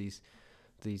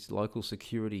these local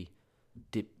security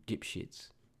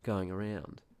dipshits going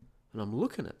around, and I'm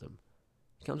looking at them.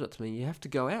 He comes up to me, "You have to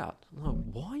go out." I'm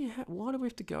like, why do we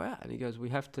have to go out? And he goes, "We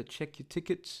have to check your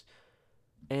tickets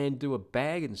and do a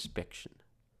bag inspection."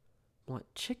 I'm like,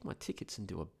 check my tickets and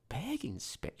do a bag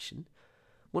inspection?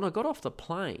 When I got off the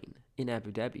plane in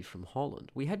Abu Dhabi from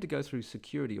Holland, we had to go through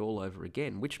security all over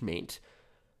again, which meant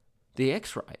the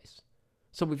X-rays.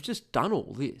 So we've just done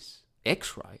all this.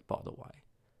 X-ray, by the way.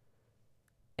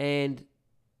 And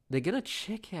they're going to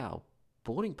check our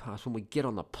boarding pass when we get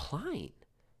on the plane.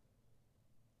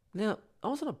 Now, I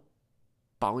was on a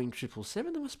Boeing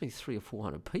 777. There must be 300 or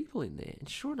 400 people in there. And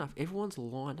sure enough, everyone's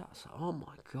lined up. So, oh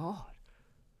my God.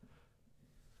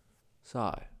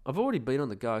 So, I've already been on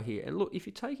the go here. And look, if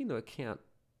you take into account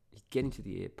getting to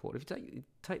the airport, if you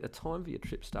take the time for your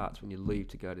trip starts when you leave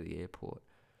to go to the airport,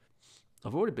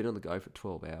 I've already been on the go for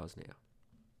 12 hours now,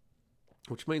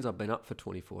 which means I've been up for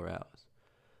 24 hours.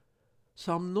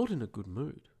 So I'm not in a good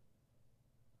mood.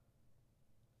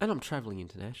 And I'm travelling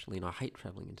internationally, and I hate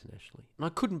travelling internationally. And I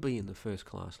couldn't be in the first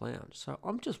class lounge, so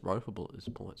I'm just ropeable at this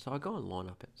point. So I go and line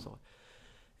up outside.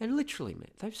 And literally,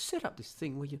 man, they've set up this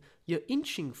thing where you're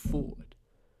inching forward.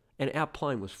 And our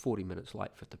plane was 40 minutes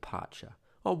late for departure.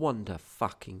 I wonder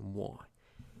fucking why.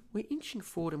 We're inching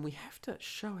forward and we have to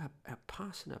show our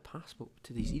pass and our passport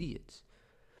to these idiots.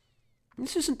 And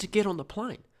this isn't to get on the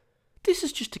plane. This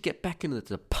is just to get back into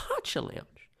the departure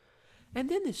lounge. And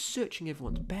then they're searching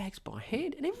everyone's bags by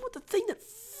hand. And the thing that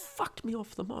fucked me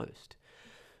off the most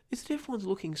is that everyone's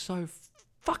looking so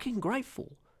fucking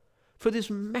grateful for this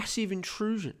massive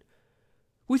intrusion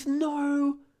with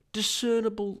no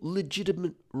discernible,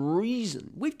 legitimate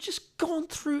reason. We've just gone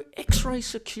through X-ray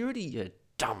security, you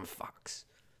dumb fucks.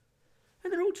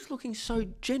 And they're all just looking so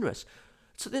generous.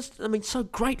 So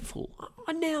grateful.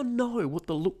 I now know what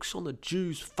the looks on the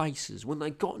Jews' faces when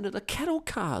they got into the cattle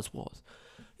cars was.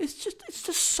 It's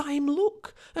the same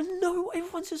look. And no,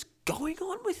 everyone's just going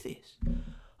on with this.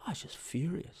 I was just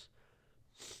furious.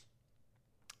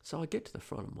 So I get to the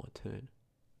front of my turn,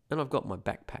 and I've got my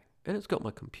backpack, and it's got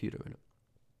my computer in it.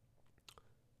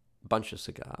 A bunch of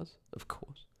cigars, of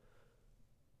course.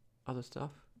 Other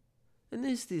stuff. And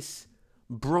there's this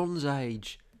Bronze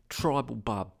Age tribal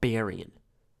barbarian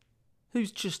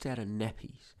who's just out of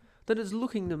nappies that is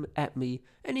looking at me,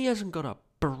 and he hasn't got a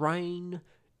brain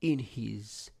in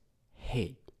his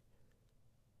head.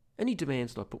 And he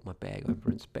demands that I put my bag over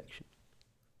for inspection.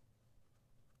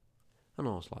 And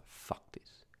I was like, fuck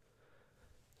this.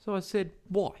 So I said,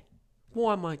 why?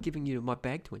 Why am I giving you my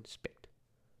bag to inspect?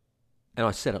 And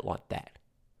I said it like that.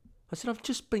 I said, I've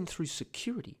just been through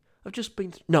security.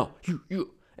 No,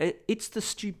 you. And it's the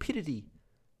stupidity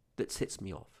that sets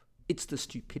me off. It's the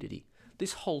stupidity.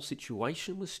 This whole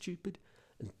situation was stupid,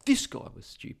 and this guy was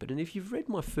stupid. And if you've read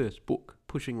my first book,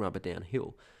 Pushing Rubber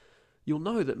Downhill, you'll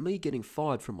know that me getting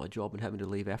fired from my job and having to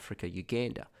leave Africa,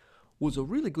 Uganda, was a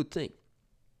really good thing.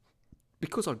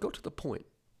 Because I got to the point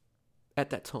at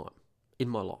that time in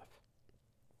my life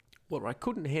where I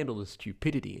couldn't handle the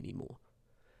stupidity anymore.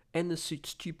 And the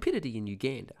stupidity in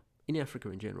Uganda, in Africa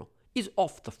in general, is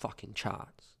off the fucking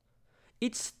charts.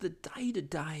 It's the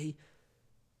day-to-day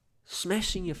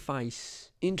smashing your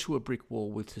face into a brick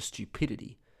wall with the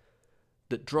stupidity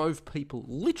that drove people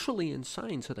literally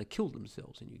insane, so they killed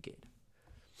themselves in Uganda.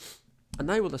 And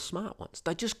they were the smart ones.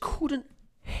 They just couldn't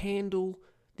handle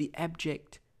the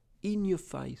abject,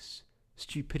 in-your-face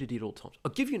stupidity at all times.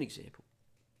 I'll give you an example.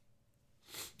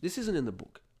 This isn't in the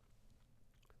book,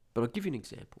 but I'll give you an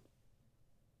example.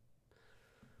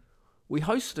 We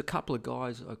hosted a couple of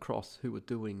guys across who were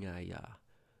doing they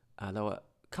were a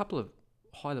couple of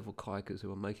high-level kayakers who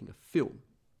were making a film.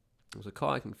 It was a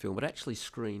kayaking film. It actually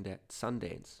screened at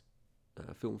Sundance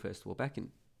Film Festival back in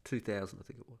 2000, I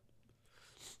think it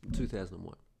was.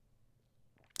 2001.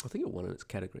 I think it won in its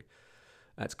category.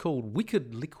 It's called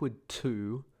Wicked Liquid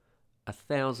 2,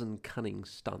 1,000 Cunning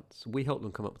Stunts. We helped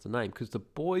them come up with the name because the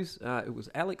boys, it was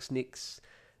Alex Nix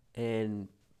and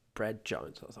Brad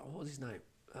Jones. I was like, what was his name?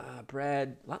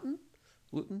 Brad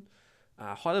Luton?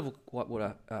 High-level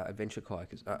whitewater adventure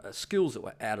kayakers. Skills that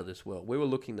were out of this world. We were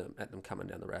looking at them coming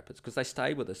down the rapids because they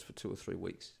stayed with us for 2 or 3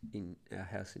 weeks in our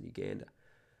house in Uganda.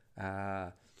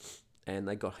 And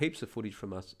they got heaps of footage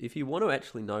from us. If you want to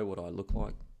actually know what I look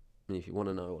like, and if you want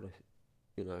to know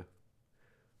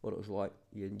what it was like,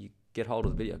 you get hold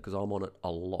of the video because I'm on it a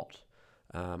lot.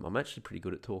 I'm actually pretty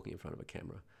good at talking in front of a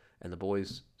camera. And the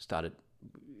boys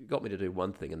got me to do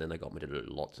one thing, and then they got me to do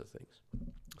lots of things.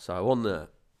 So on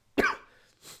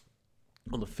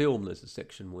the film, there's a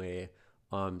section where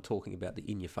I'm talking about the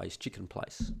in-your-face chicken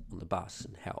place on the bus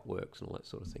and how it works and all that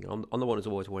sort of thing. I'm the one who's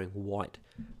always wearing white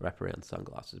wraparound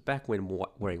sunglasses. Back when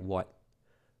wearing white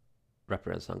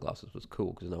wraparound sunglasses was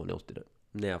cool because no one else did it.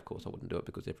 Now, of course, I wouldn't do it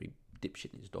because every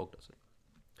dipshit and his dog does it.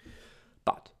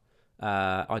 But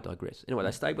I digress. Anyway,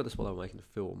 they stayed with us while they were making the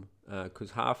film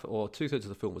because 2/3 of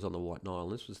the film was on the White Nile.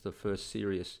 And this was the first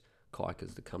serious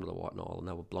kayakers to come to the White Nile, and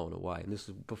they were blown away. And this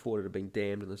is before it had been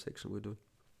dammed in the section we were doing.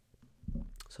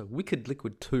 So Wicked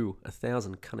Liquid 2,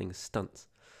 1,000 Cunning Stunts.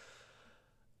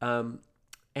 And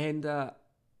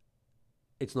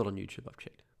it's not on YouTube, I've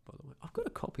checked, by the way. I've got a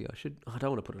copy. I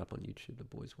don't want to put it up on YouTube. The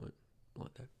boys won't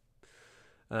like that.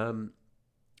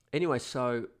 Anyway,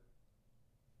 so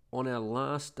on our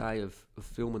last day of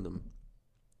filming them,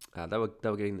 they were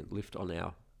getting the lift on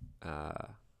our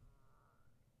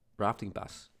rafting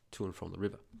bus to and from the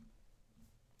river.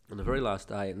 On the very last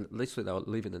day, and literally they were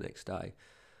leaving the next day,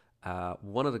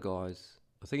 one of the guys,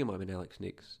 I think it might have been Alex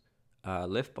Nix,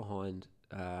 left behind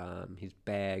his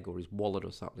bag or his wallet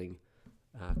or something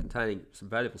containing some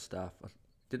valuable stuff. I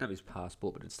didn't have his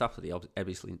passport, but it's stuff that he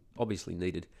obviously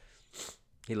needed.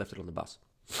 He left it on the bus.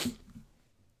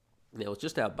 Now, it was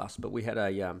just our bus, but we had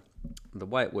the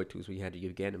way it worked was we had a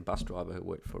Ugandan bus driver who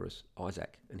worked for us,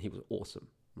 Isaac, and he was awesome.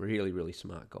 Really, really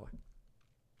smart guy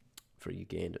for a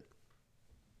Ugandan.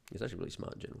 He was actually really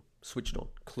smart in general. Switched on.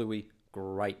 Cluey,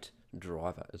 great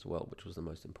driver as well, which was the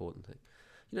most important thing.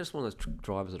 Just one of those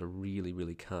drivers that are really,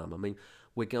 really calm. I mean,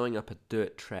 we're going up a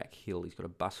dirt track hill. He's got a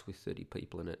bus with 30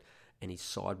 people in it, and he's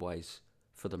sideways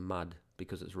for the mud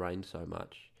because it's rained so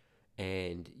much.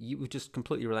 And you would just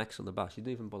completely relax on the bus. You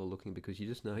didn't even bother looking because you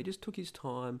just know he just took his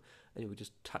time and he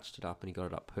just touched it up and he got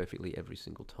it up perfectly every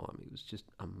single time. He was just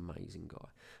an amazing guy.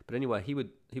 But anyway, he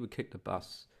would kick the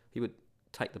bus. He would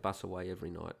take the bus away every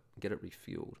night, get it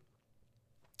refueled,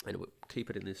 and it would keep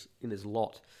it in this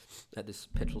lot at this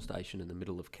petrol station in the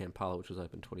middle of Kampala, which was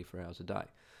open 24 hours a day.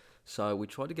 So we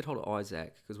tried to get hold of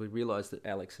Isaac because we realised that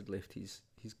Alex had left his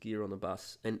gear on the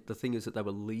bus. And the thing is that they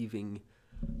were leaving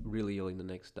really early the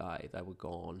next day. They were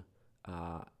gone,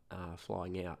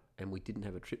 flying out, and we didn't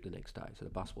have a trip the next day, so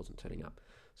the bus wasn't turning up.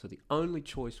 So the only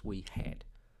choice we had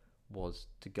was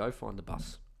to go find the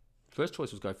bus. First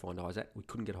choice was go find Isaac. We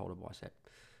couldn't get hold of Isaac.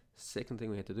 Second thing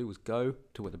we had to do was go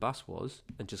to where the bus was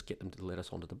and just get them to let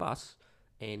us onto the bus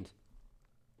and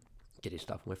get his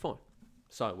stuff, and we're fine.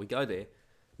 So we go there,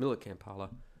 middle of Kampala.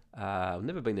 I've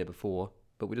never been there before,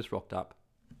 but we just rocked up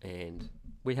and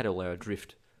we had all our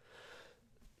Adrift,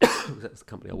 that's the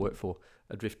company I work for,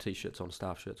 Adrift t-shirts on,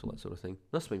 staff shirts, all that sort of thing.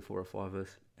 Must have been 4 or 5 of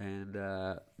us. And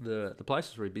the place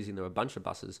was very busy and there were a bunch of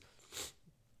buses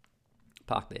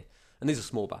parked there. And these are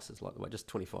small buses, like the way, just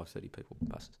 25, 30 people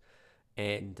buses.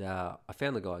 And I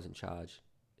found the guys in charge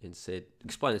and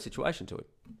explained the situation to him,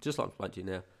 just like I'm explaining to you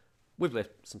now. We've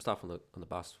left some stuff on the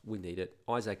bus. We need it.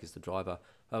 Isaac is the driver.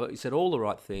 He said all the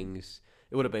right things.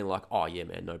 It would have been like, oh yeah,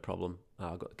 man, no problem.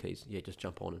 I've got the keys. Yeah, just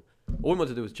jump on. And all we wanted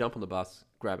to do was jump on the bus,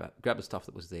 grab the stuff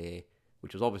that was there,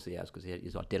 which was obviously ours because he had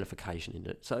his identification in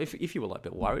it. So if you were like a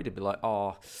bit worried, it'd be like,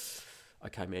 oh,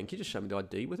 okay, man, can you just show me the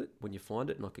ID with it when you find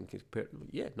it and I can compare it?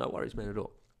 Yeah, no worries, man, at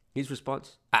all. His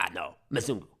response, no,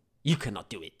 Mazungu, you cannot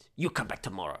do it. You come back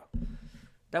tomorrow.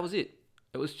 That was it.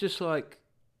 It was just like,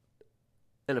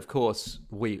 and of course,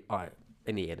 in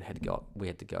the end we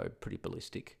had to go pretty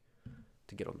ballistic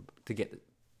to get it.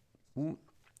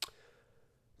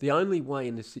 The only way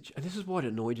in this situation, and this is why it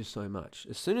annoyed you so much,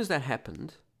 as soon as that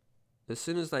happened, as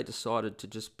soon as they decided to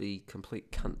just be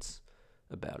complete cunts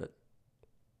about it,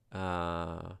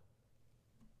 the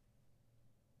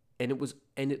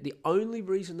only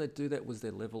reason they do that was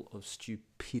their level of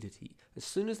stupidity. As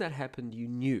soon as that happened, you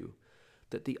knew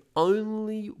that the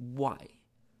only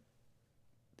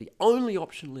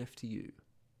option left to you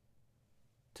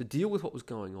to deal with what was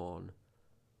going on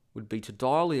would be to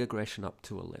dial the aggression up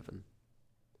to 11.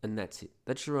 And that's it.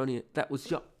 That was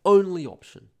your only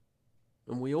option.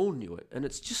 And we all knew it. And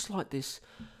it's just like this.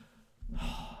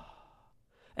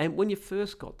 And when you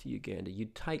first got to Uganda,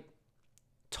 you'd take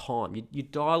time.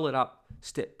 You'd dial it up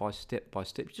step by step by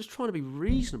step. You're just trying to be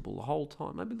reasonable the whole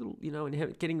time. Maybe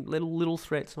and getting little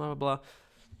threats, blah, blah, blah.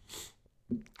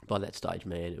 By that stage,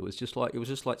 man, it was just like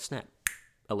snap,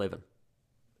 11.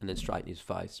 And then straight in his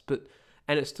face.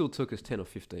 And it still took us 10 or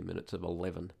 15 minutes of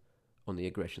 11 on the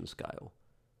aggression scale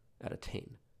out of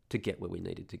 10 to get where we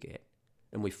needed to get.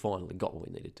 And we finally got where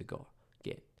we needed to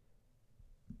get.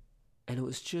 And it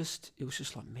was just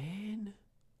like, man,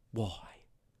 why?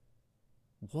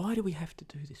 Why do we have to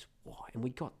do this? Why? And you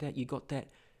got that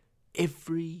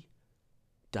every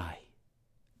day,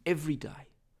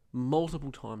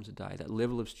 multiple times a day, that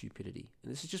level of stupidity.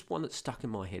 And this is just one that stuck in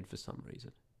my head for some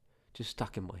reason. Just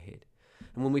stuck in my head.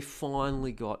 And when we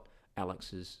finally got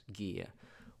Alex's gear,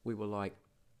 we were like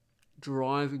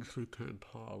driving through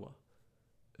Kampala.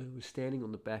 And we're standing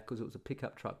on the back, because it was a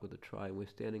pickup truck with a tray, and we're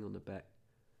standing on the back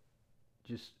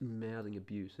just mouthing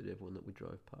abuse at everyone that we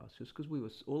drove past. Just because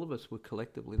all of us were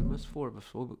collectively, the most 4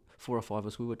 or 5 of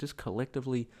us, we were just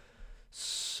collectively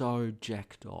so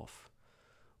jacked off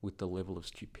with the level of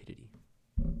stupidity.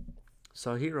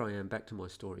 So here I am, back to my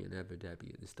story in Abu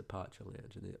Dhabi at this departure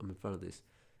lounge, and I'm in front of this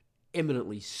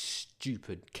eminently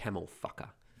stupid camel fucker.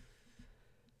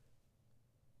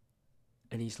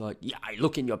 And he's like, yeah,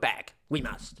 look in your bag. We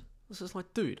must. I was just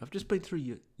like, dude, I've just been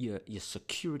through your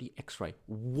security x-ray.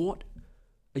 What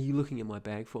are you looking in my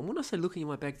bag for? And when I say looking in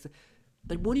my bag,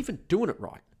 they weren't even doing it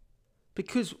right.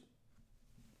 Because,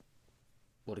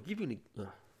 well, to give you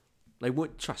they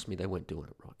weren't doing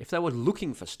it right. If they were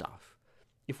looking for stuff,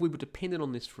 if we were dependent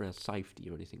on this for our safety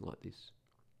or anything like this,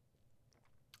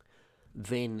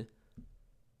 then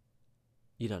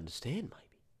you'd understand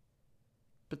maybe.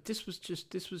 But this was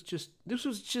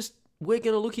just, we're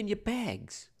going to look in your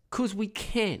bags because we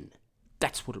can.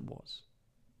 That's what it was.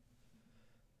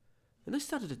 And they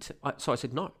started to, so I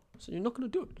said, no. I said, you're not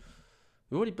going to do it.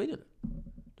 You've already been in it.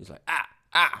 He's like,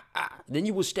 and then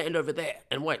you will stand over there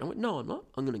and wait. I went, no, I'm not.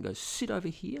 I'm going to go sit over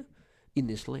here in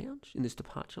this lounge, in this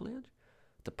departure lounge,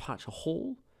 departure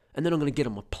hall, and then I'm going to get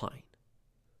on my plane.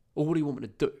 Or what do you want me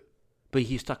to do? Be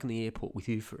here stuck in the airport with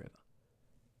you forever?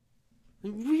 I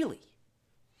mean, really?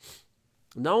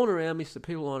 No one around me, the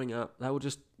people lining up, they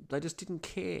just didn't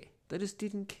care. They just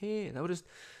didn't care. They were just,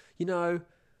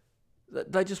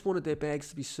 they just wanted their bags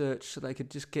to be searched so they could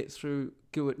just get through,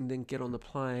 do it, and then get on the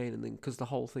plane. And then, because the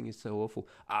whole thing is so awful,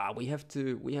 we have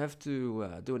to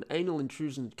do an anal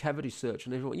intrusion cavity search.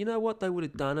 And everyone, you know what? They would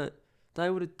have done it. They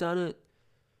would have done it.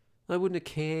 They wouldn't have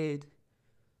cared.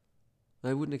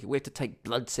 They wouldn't have cared. We have to take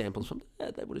blood samples from them.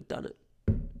 Yeah, they would have done it.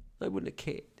 They wouldn't have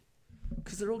cared.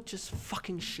 Because they're all just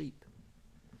fucking sheep.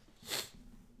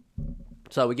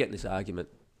 So we get in this argument.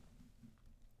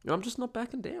 And I'm just not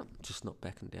backing down. Just not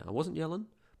backing down. I wasn't yelling,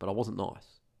 but I wasn't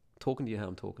nice. Talking to you how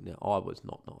I'm talking now, I was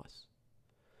not nice.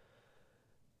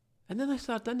 And then they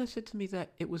said to me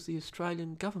that it was the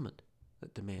Australian government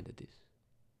that demanded this.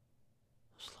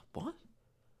 I was like, what?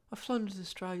 I've flown to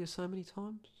Australia so many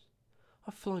times.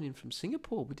 I've flown in from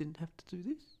Singapore. We didn't have to do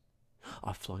this.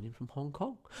 I've flown in from Hong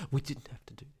Kong. We didn't have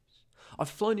to do this. I've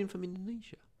flown in from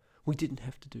Indonesia. We didn't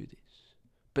have to do this.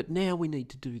 But now we need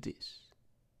to do this.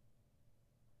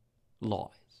 Lies.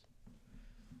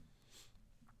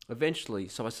 Eventually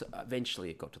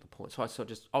it got to the point. So I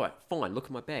just, all right, fine, look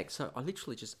at my bag. So I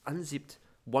literally just unzipped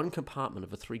one compartment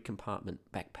of a 3-compartment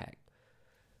backpack.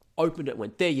 Opened it,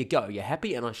 went, there you go, you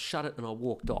happy? And I shut it and I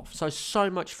walked off. So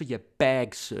much for your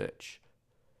bag search.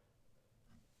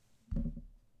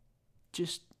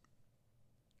 Just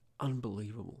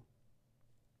unbelievable.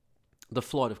 The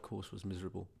flight, of course, was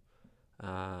miserable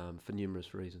for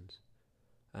numerous reasons.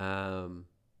 And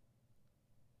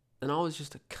I was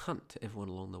just a cunt to everyone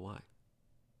along the way.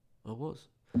 I was.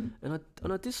 And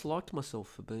I disliked myself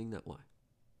for being that way.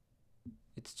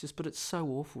 But it's so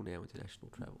awful now, international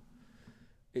travel.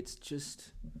 It's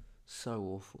just so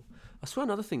awful. I swear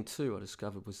another thing too I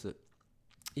discovered was that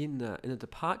in the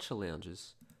departure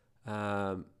lounges,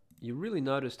 you really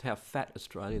noticed how fat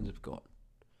Australians have got.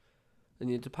 In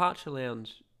the departure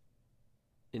lounge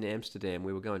in Amsterdam,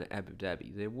 we were going to Abu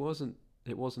Dhabi. It wasn't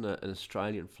an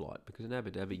Australian flight, because in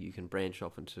Abu Dhabi you can branch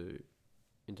off into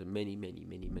many, many,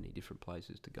 many, many different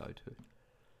places to go to.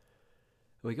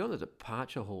 We got to the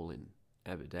departure hall in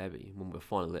Abu Dhabi when we were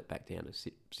finally let back down to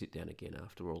sit down again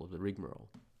after all of the rigmarole.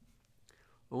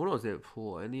 Well, when I was there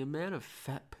before, and the amount of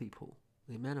fat people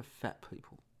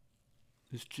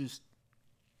is just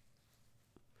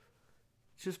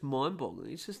mind-boggling.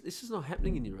 This is not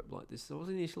happening in Europe like this. I was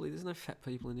in Italy. There's no fat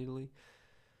people in Italy.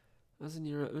 I was in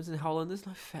Europe. I was in Holland. There's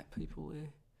no fat people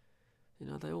there.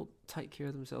 They all take care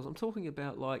of themselves. I'm talking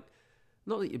about, like,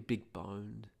 not that you're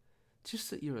big-boned,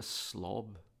 just that you're a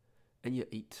slob and you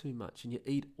eat too much and you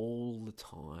eat all the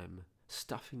time,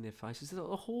 stuffing their faces. The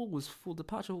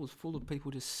departure hall was full of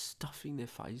people just stuffing their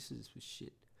faces with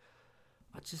shit.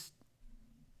 It's just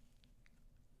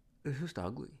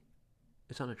ugly.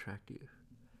 It's unattractive.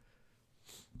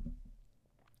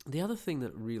 The other thing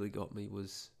that really got me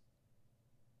was,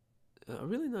 I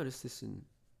really noticed this in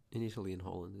Italy and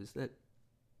Holland, is that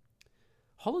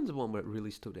Holland's the one where it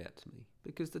really stood out to me,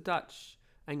 because the Dutch,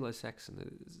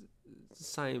 Anglo-Saxon, is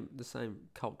the same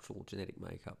cultural genetic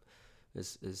makeup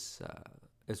as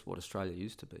what Australia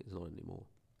used to be. It's not anymore.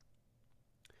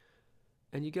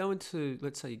 And you go into,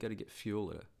 let's say you go to get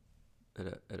fuel at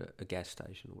a gas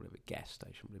station, or whatever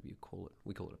you call it.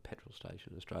 We call it a petrol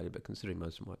station in Australia, but considering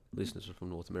most of my listeners are from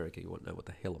North America, you won't know what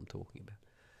the hell I'm talking about.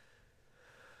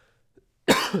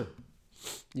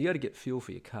 You go to get fuel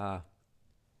for your car.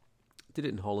 Did it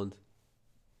in Holland.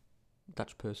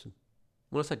 Dutch person.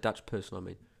 When I say Dutch person, I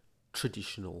mean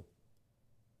traditional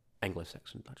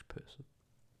Anglo-Saxon Dutch person.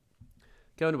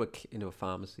 Go into a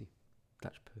pharmacy,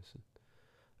 Dutch person.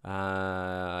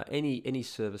 Any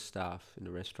service staff in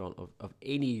a restaurant of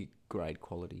any grade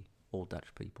quality, all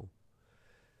Dutch people.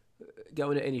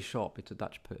 Go into any shop, it's a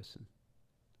Dutch person.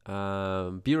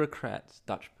 Bureaucrats,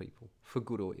 Dutch people, for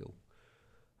good or ill.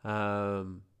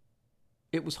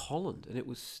 It was Holland, and it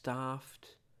was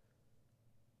staffed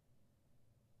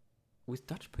with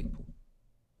Dutch people.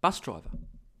 Bus driver,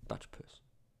 Dutch person.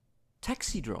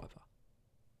 Taxi driver,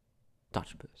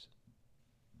 Dutch person.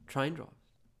 Train drivers,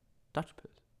 Dutch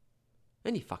person.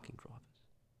 Any fucking drivers,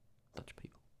 Dutch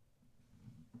people.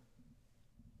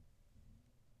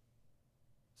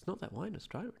 It's not that way in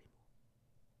Australia anymore.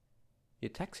 Your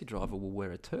taxi driver will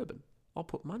wear a turban. I'll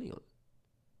put money on it.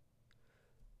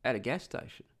 At a gas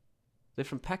station. They're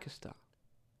from Pakistan.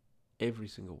 Every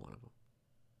single one of them.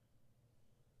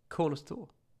 Corner store.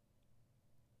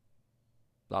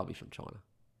 They'll be from China.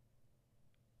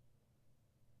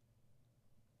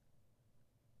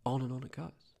 On and on it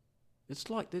goes. It's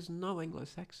like there's no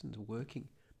Anglo-Saxons working.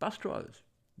 Bus drivers.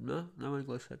 No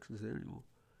Anglo-Saxons there anymore.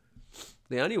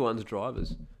 The only ones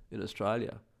drivers in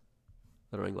Australia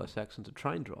that are Anglo-Saxons are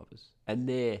train drivers. And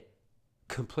they're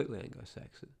completely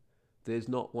Anglo-Saxon. There's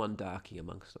not one darkie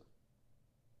amongst them.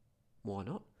 Why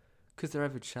not? Because their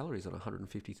average salary is on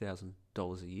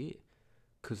 $150,000 a year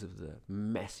because of the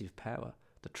massive power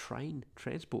the train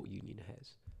transport union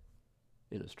has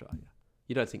in Australia.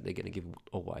 You don't think they're going to give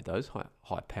away those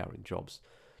high-powering jobs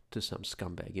to some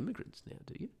scumbag immigrants now,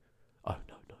 do you? Oh,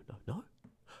 no.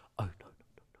 Oh,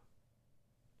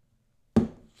 no.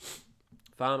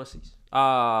 Pharmacies.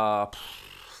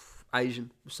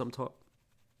 Asian of some type.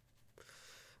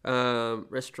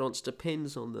 Restaurants,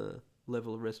 depends on the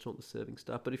level of restaurant that's serving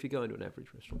stuff. But if you go into an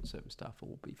average restaurant serving stuff, it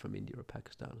will be from India or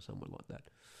Pakistan or somewhere like that.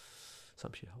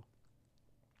 Some shithole.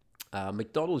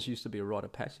 McDonald's used to be a rite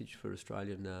of passage for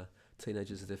Australian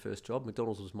teenagers as their first job.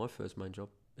 McDonald's was my first main job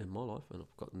in my life, and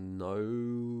I've got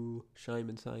no shame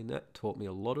in saying that. Taught me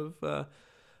a lot of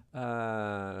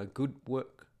good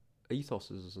work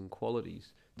ethoses and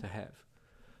qualities to have.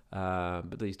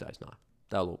 But these days, no.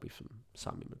 They'll all be from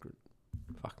some immigrant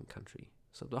fucking country.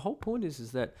 So the whole point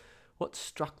is that what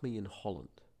struck me in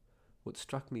Holland,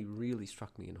 really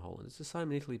struck me in Holland, it's the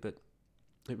same in Italy, but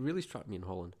it really struck me in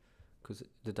Holland, because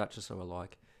the Dutch are so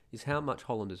alike, is how much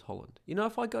Holland is Holland. You know,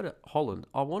 if I go to Holland,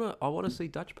 I want to see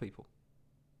Dutch people.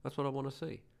 That's what I want to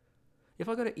see. If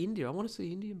I go to India, I want to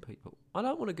see Indian people. I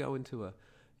don't want to go into a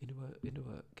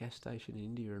gas station in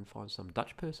India and find some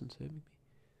Dutch person serving me,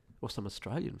 or some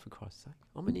Australian, for Christ's sake.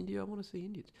 I'm in India, I want to see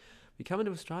Indians. We come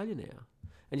into Australia now,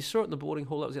 and you saw it in the boarding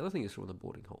hall. That was the other thing you saw in the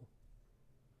boarding hall.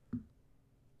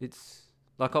 It's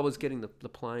like I was getting the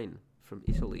plane from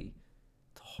Italy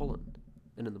to Holland,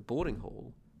 and in the boarding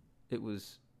hall, it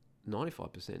was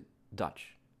 95%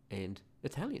 Dutch and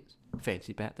Italians.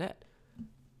 Fancy about that.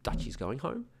 Dutchies going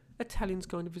home, Italians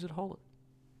going to visit Holland.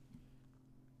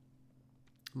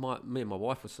 Me and my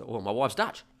wife my wife's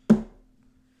Dutch. Fucking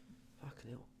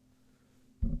hell.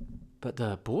 But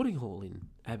the boarding hall in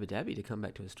Abu Dhabi to come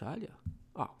back to Australia,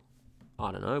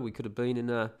 I don't know, we could have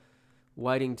been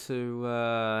waiting to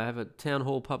have a town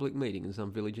hall public meeting in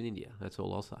some village in India. That's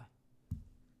all I'll say.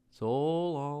 That's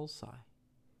all I'll say.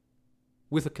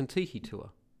 With a Contiki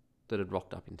tour that had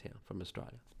rocked up in town from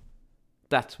Australia.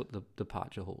 That's what the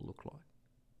departure hall looked like.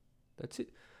 That's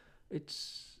it.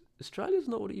 Australia's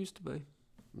not what it used to be.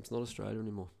 It's not Australia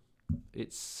anymore.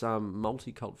 It's some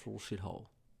multicultural shithole.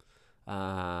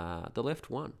 The left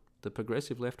won. The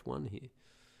progressive left won here.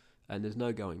 And there's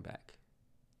no going back.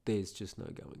 There's just no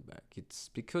going back. It's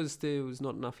because there was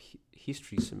not enough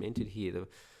history cemented here.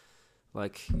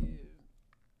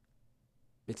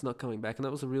 It's not going back. And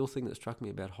that was a real thing that struck me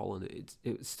about Holland.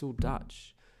 It was still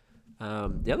Dutch.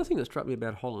 The other thing that struck me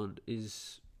about Holland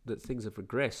is that things have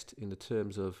regressed in the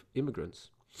terms of immigrants,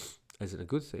 as in a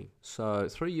good thing. So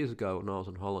 3 years ago when I was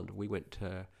in Holland, we went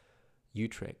to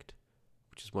Utrecht,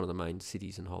 which is one of the main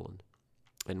cities in Holland.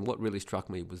 And what really struck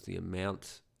me was the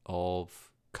amount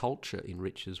of culture in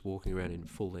riches walking around in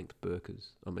full-length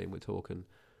burqas. I mean, we're talking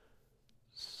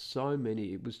so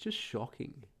many. It was just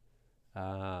shocking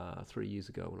 3 years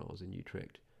ago when I was in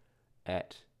Utrecht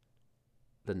at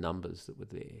the numbers that were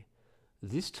there.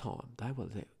 This time they were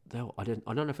there. I don't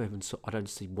know if I even saw. I don't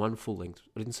see one full length.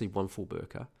 I didn't see one full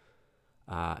burqa.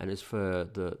 And as for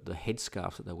the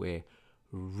headscarves that they wear,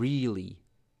 really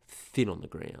thin on the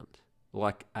ground,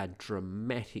 like a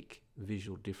dramatic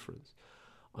visual difference.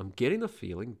 I'm getting the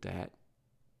feeling that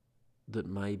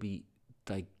maybe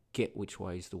they get which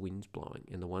ways the wind's blowing,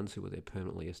 and the ones who are there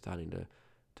permanently are starting to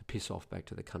piss off back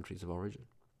to their countries of origin,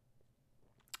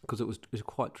 because it was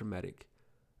quite dramatic.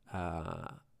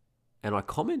 And I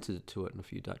commented to it in a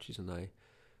few Dutchies, and they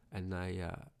were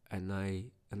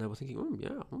thinking,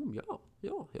 yeah,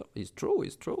 it's true,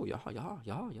 yeah,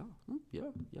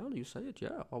 you say it,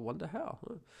 yeah, I wonder how.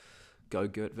 Go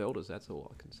Geert Wilders, that's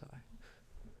all I can say.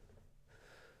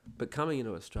 But coming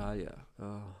into Australia,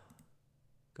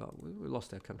 God, we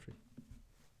lost our country.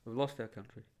 We've lost our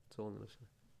country. That's all I'm going to say.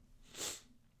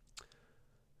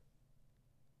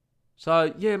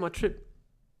 So, yeah, my trip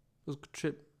was a good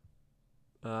trip.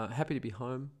 Happy to be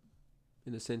home,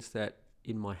 in the sense that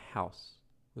in my house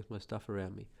with my stuff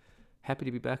around me. Happy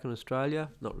to be back in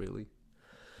Australia? Not really.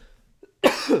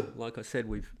 Like I said,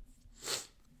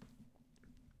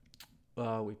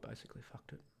 We basically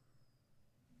fucked it.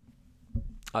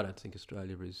 I don't think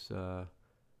Australia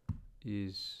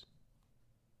is.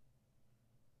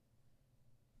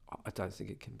 I don't think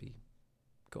it can be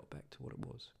got back to what it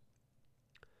was.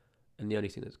 And the only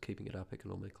thing that's keeping it up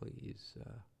economically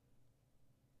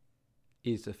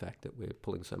is the fact that we're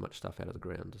pulling so much stuff out of the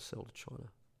ground to sell to China.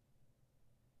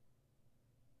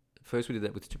 First we did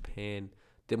that with Japan,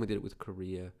 then we did it with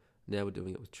Korea, now we're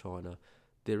doing it with China.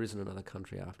 There isn't another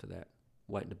country after that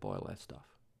waiting to buy all that stuff.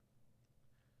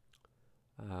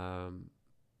 And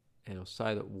I'll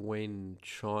say that when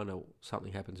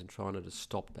something happens in China to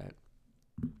stop that,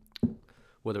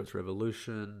 whether it's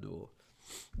revolution or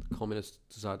the communists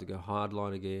decide to go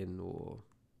hardline again, or,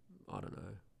 I don't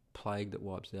know, plague that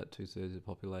wipes out 2/3 of the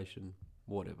population,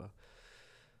 whatever.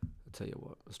 I'll tell you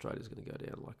what, Australia's going to go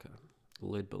down like a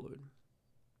lead balloon.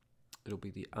 It'll be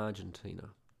the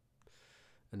Argentina.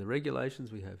 And the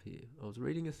regulations we have here, I was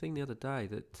reading a thing the other day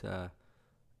that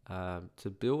to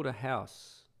build a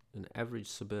house, an average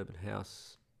suburban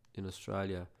house in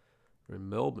Australia or in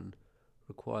Melbourne,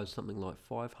 requires something like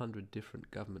 500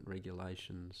 different government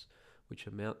regulations, which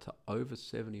amount to over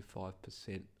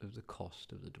 75% of the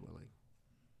cost of the dwelling.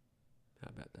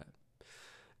 How about that?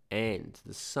 And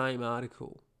the same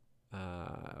article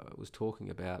was talking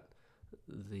about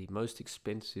the most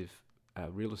expensive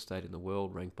real estate in the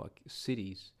world ranked by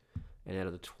cities. And out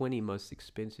of the 20 most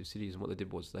expensive cities, and what they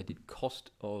did was they did cost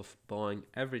of buying,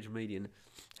 average median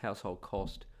household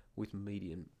cost with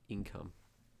median income.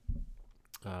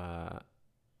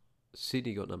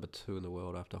 Sydney got number 2 in the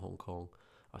world after Hong Kong.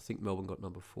 I think Melbourne got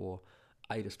number 4.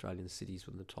 8 Australian cities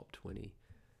were in the top 20.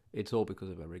 It's all because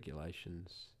of our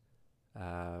regulations.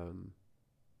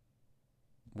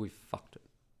 We've fucked it.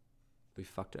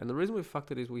 And the reason we've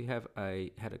fucked it is we have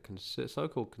had a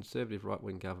so-called conservative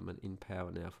right-wing government in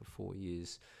power now for 4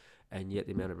 years, and yet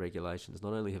the amount of regulations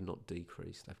not only have not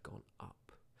decreased, they've gone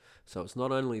up. So it's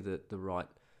not only that the right,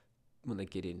 when they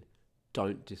get in,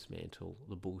 don't dismantle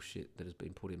the bullshit that has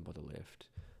been put in by the left,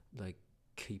 they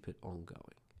keep it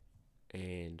ongoing.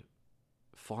 And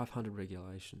 500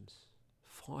 regulations,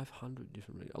 500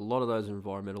 different, a lot of those are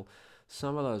environmental.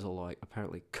 Some of those are like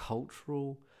apparently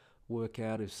cultural. Work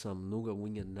out if some Noongar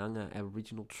Winga Nunga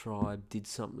Aboriginal tribe did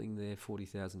something there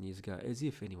 40,000 years ago, as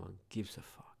if anyone gives a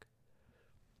fuck.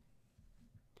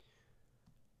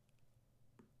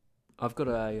 I've got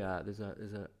there's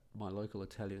my local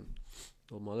Italian,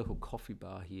 or my local coffee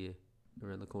bar here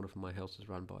around the corner from my house is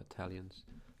run by Italians.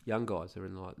 Young guys, they're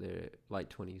in like their late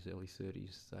 20s, early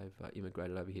 30s. They've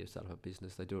immigrated over here, started up a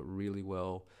business. They do it really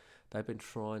well. They've been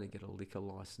trying to get a liquor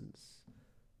license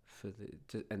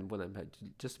and when they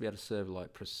just to be able to serve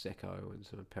like prosecco and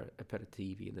some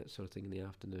aperitivi and that sort of thing in the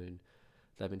afternoon.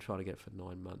 They've been trying to get it for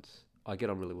 9 months. I get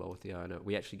on really well with the owner.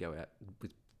 We actually go out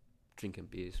with drinking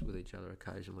beers with each other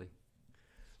occasionally.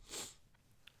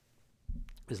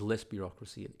 There's less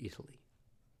bureaucracy in Italy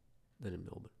than in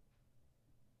Melbourne.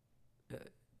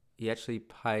 He actually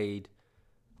paid,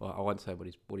 well, I won't say what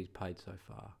he's paid so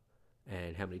far,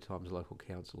 and how many times local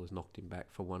council has knocked him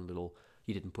back for one little,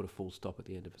 you didn't put a full stop at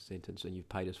the end of a sentence and you've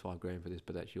paid us $5,000 for this,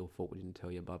 but that's your fault, we didn't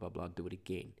tell you, blah, blah, blah, do it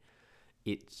again.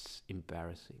 It's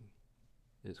embarrassing.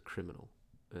 It's criminal.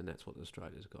 And that's what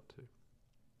Australia's got to.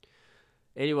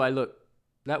 Anyway, look,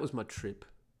 that was my trip.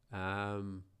 It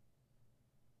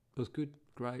was good,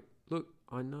 great. Look,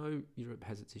 I know Europe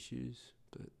has its issues,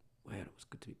 but wow, it was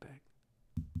good to be back.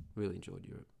 Really enjoyed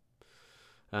Europe.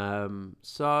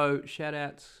 So, shout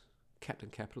outs, Captain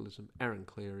Capitalism, Aaron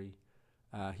Cleary.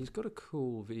 He's got a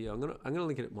cool video. I'm gonna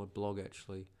link it at my blog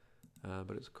actually,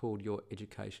 but it's called "Your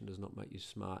Education Does Not Make You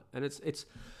Smart," and it's.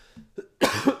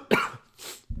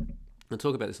 I'll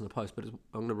talk about this in the post, but I'm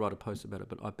gonna write a post about it.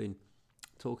 But I've been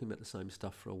talking about the same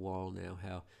stuff for a while now.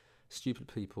 How stupid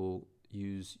people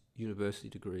use university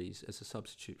degrees as a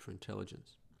substitute for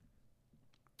intelligence,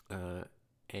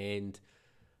 and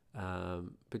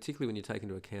particularly when you take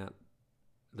into account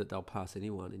that they'll pass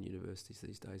anyone in universities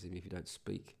these days, even if you don't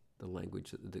speak the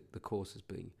language that the course is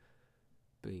being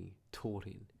taught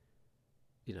in.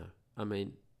 You know, I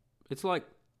mean, it's like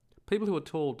people who are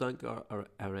tall don't go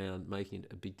around making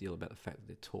a big deal about the fact that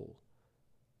they're tall.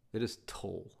 They're just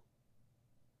tall.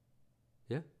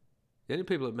 Yeah? The only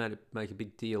people that make a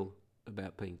big deal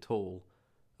about being tall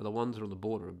are the ones that are on the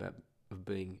border of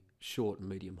being short and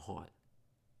medium height.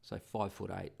 Say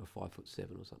 5'8" or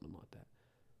 5'7" or something like that.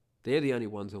 They're the only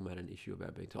ones who'll make an issue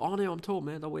about being tall. Oh, no, I'm tall,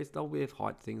 man. They'll wear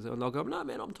height things. And they'll go, no,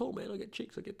 man, I'm tall, man. I get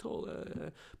chicks. I get tall.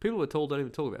 People who are tall don't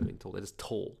even talk about being tall. They're just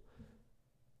tall.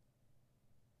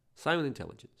 Same with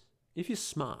intelligence. If you're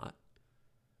smart,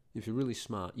 if you're really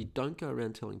smart, you don't go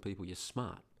around telling people you're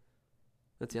smart.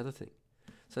 That's the other thing.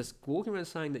 So it's walking around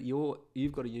saying that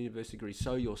you've got a university degree,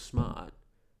 so you're smart.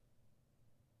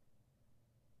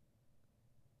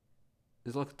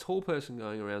 There's like a tall person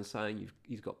going around saying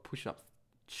he's got push-up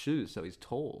shoes, so he's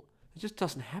tall. It just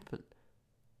doesn't happen.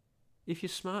 If you're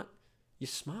smart, you're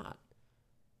smart.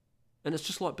 And it's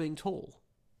just like being tall.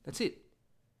 That's it.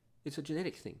 It's a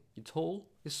genetic thing. You're tall,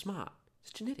 you're smart.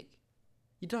 It's genetic.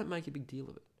 You don't make a big deal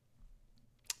of it.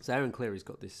 So Aaron Clary's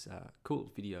got this cool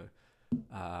video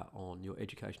on your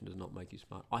education does not make you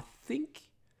smart. I think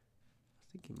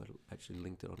he might have actually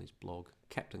linked it on his blog,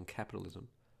 Captain Capitalism.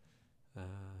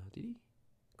 Did he?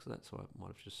 Because that's why I might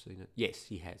have just seen it. Yes,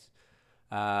 he has.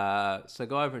 So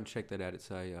go over and check that out. It's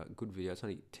a good video. It's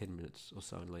only 10 minutes or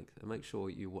so in length. And make sure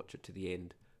you watch it to the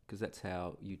end, because that's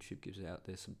how YouTube gives out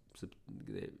their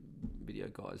video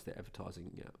guys, their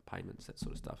advertising payments, that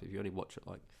sort of stuff. If you only watch it,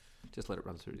 like, just let it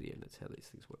run through to the end. That's how these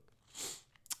things work.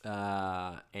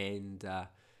 And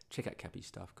check out Cappy's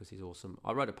stuff, because he's awesome.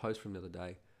 I wrote a post from the other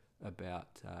day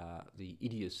about the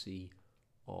idiocy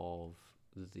of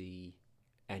the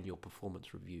annual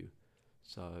performance review.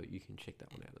 So you can check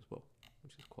that one out as well,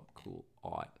 which is quite cool,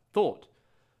 I thought.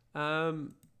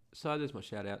 So there's my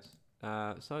shout-outs.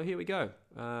 So here we go.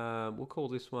 We'll call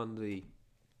this one the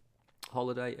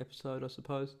holiday episode, I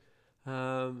suppose.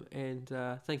 And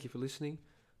thank you for listening.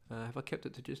 Have I kept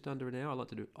it to just under an hour? I'd like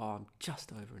to do... Oh, I'm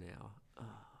just over an hour.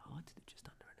 I like to do just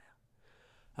under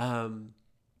an hour.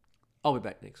 I'll be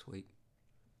back next week.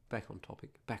 Back on topic.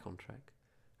 Back on track.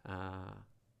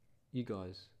 You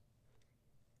guys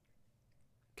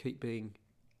keep being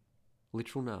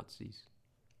literal Nazis.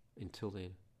 Until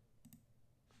then,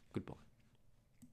 goodbye.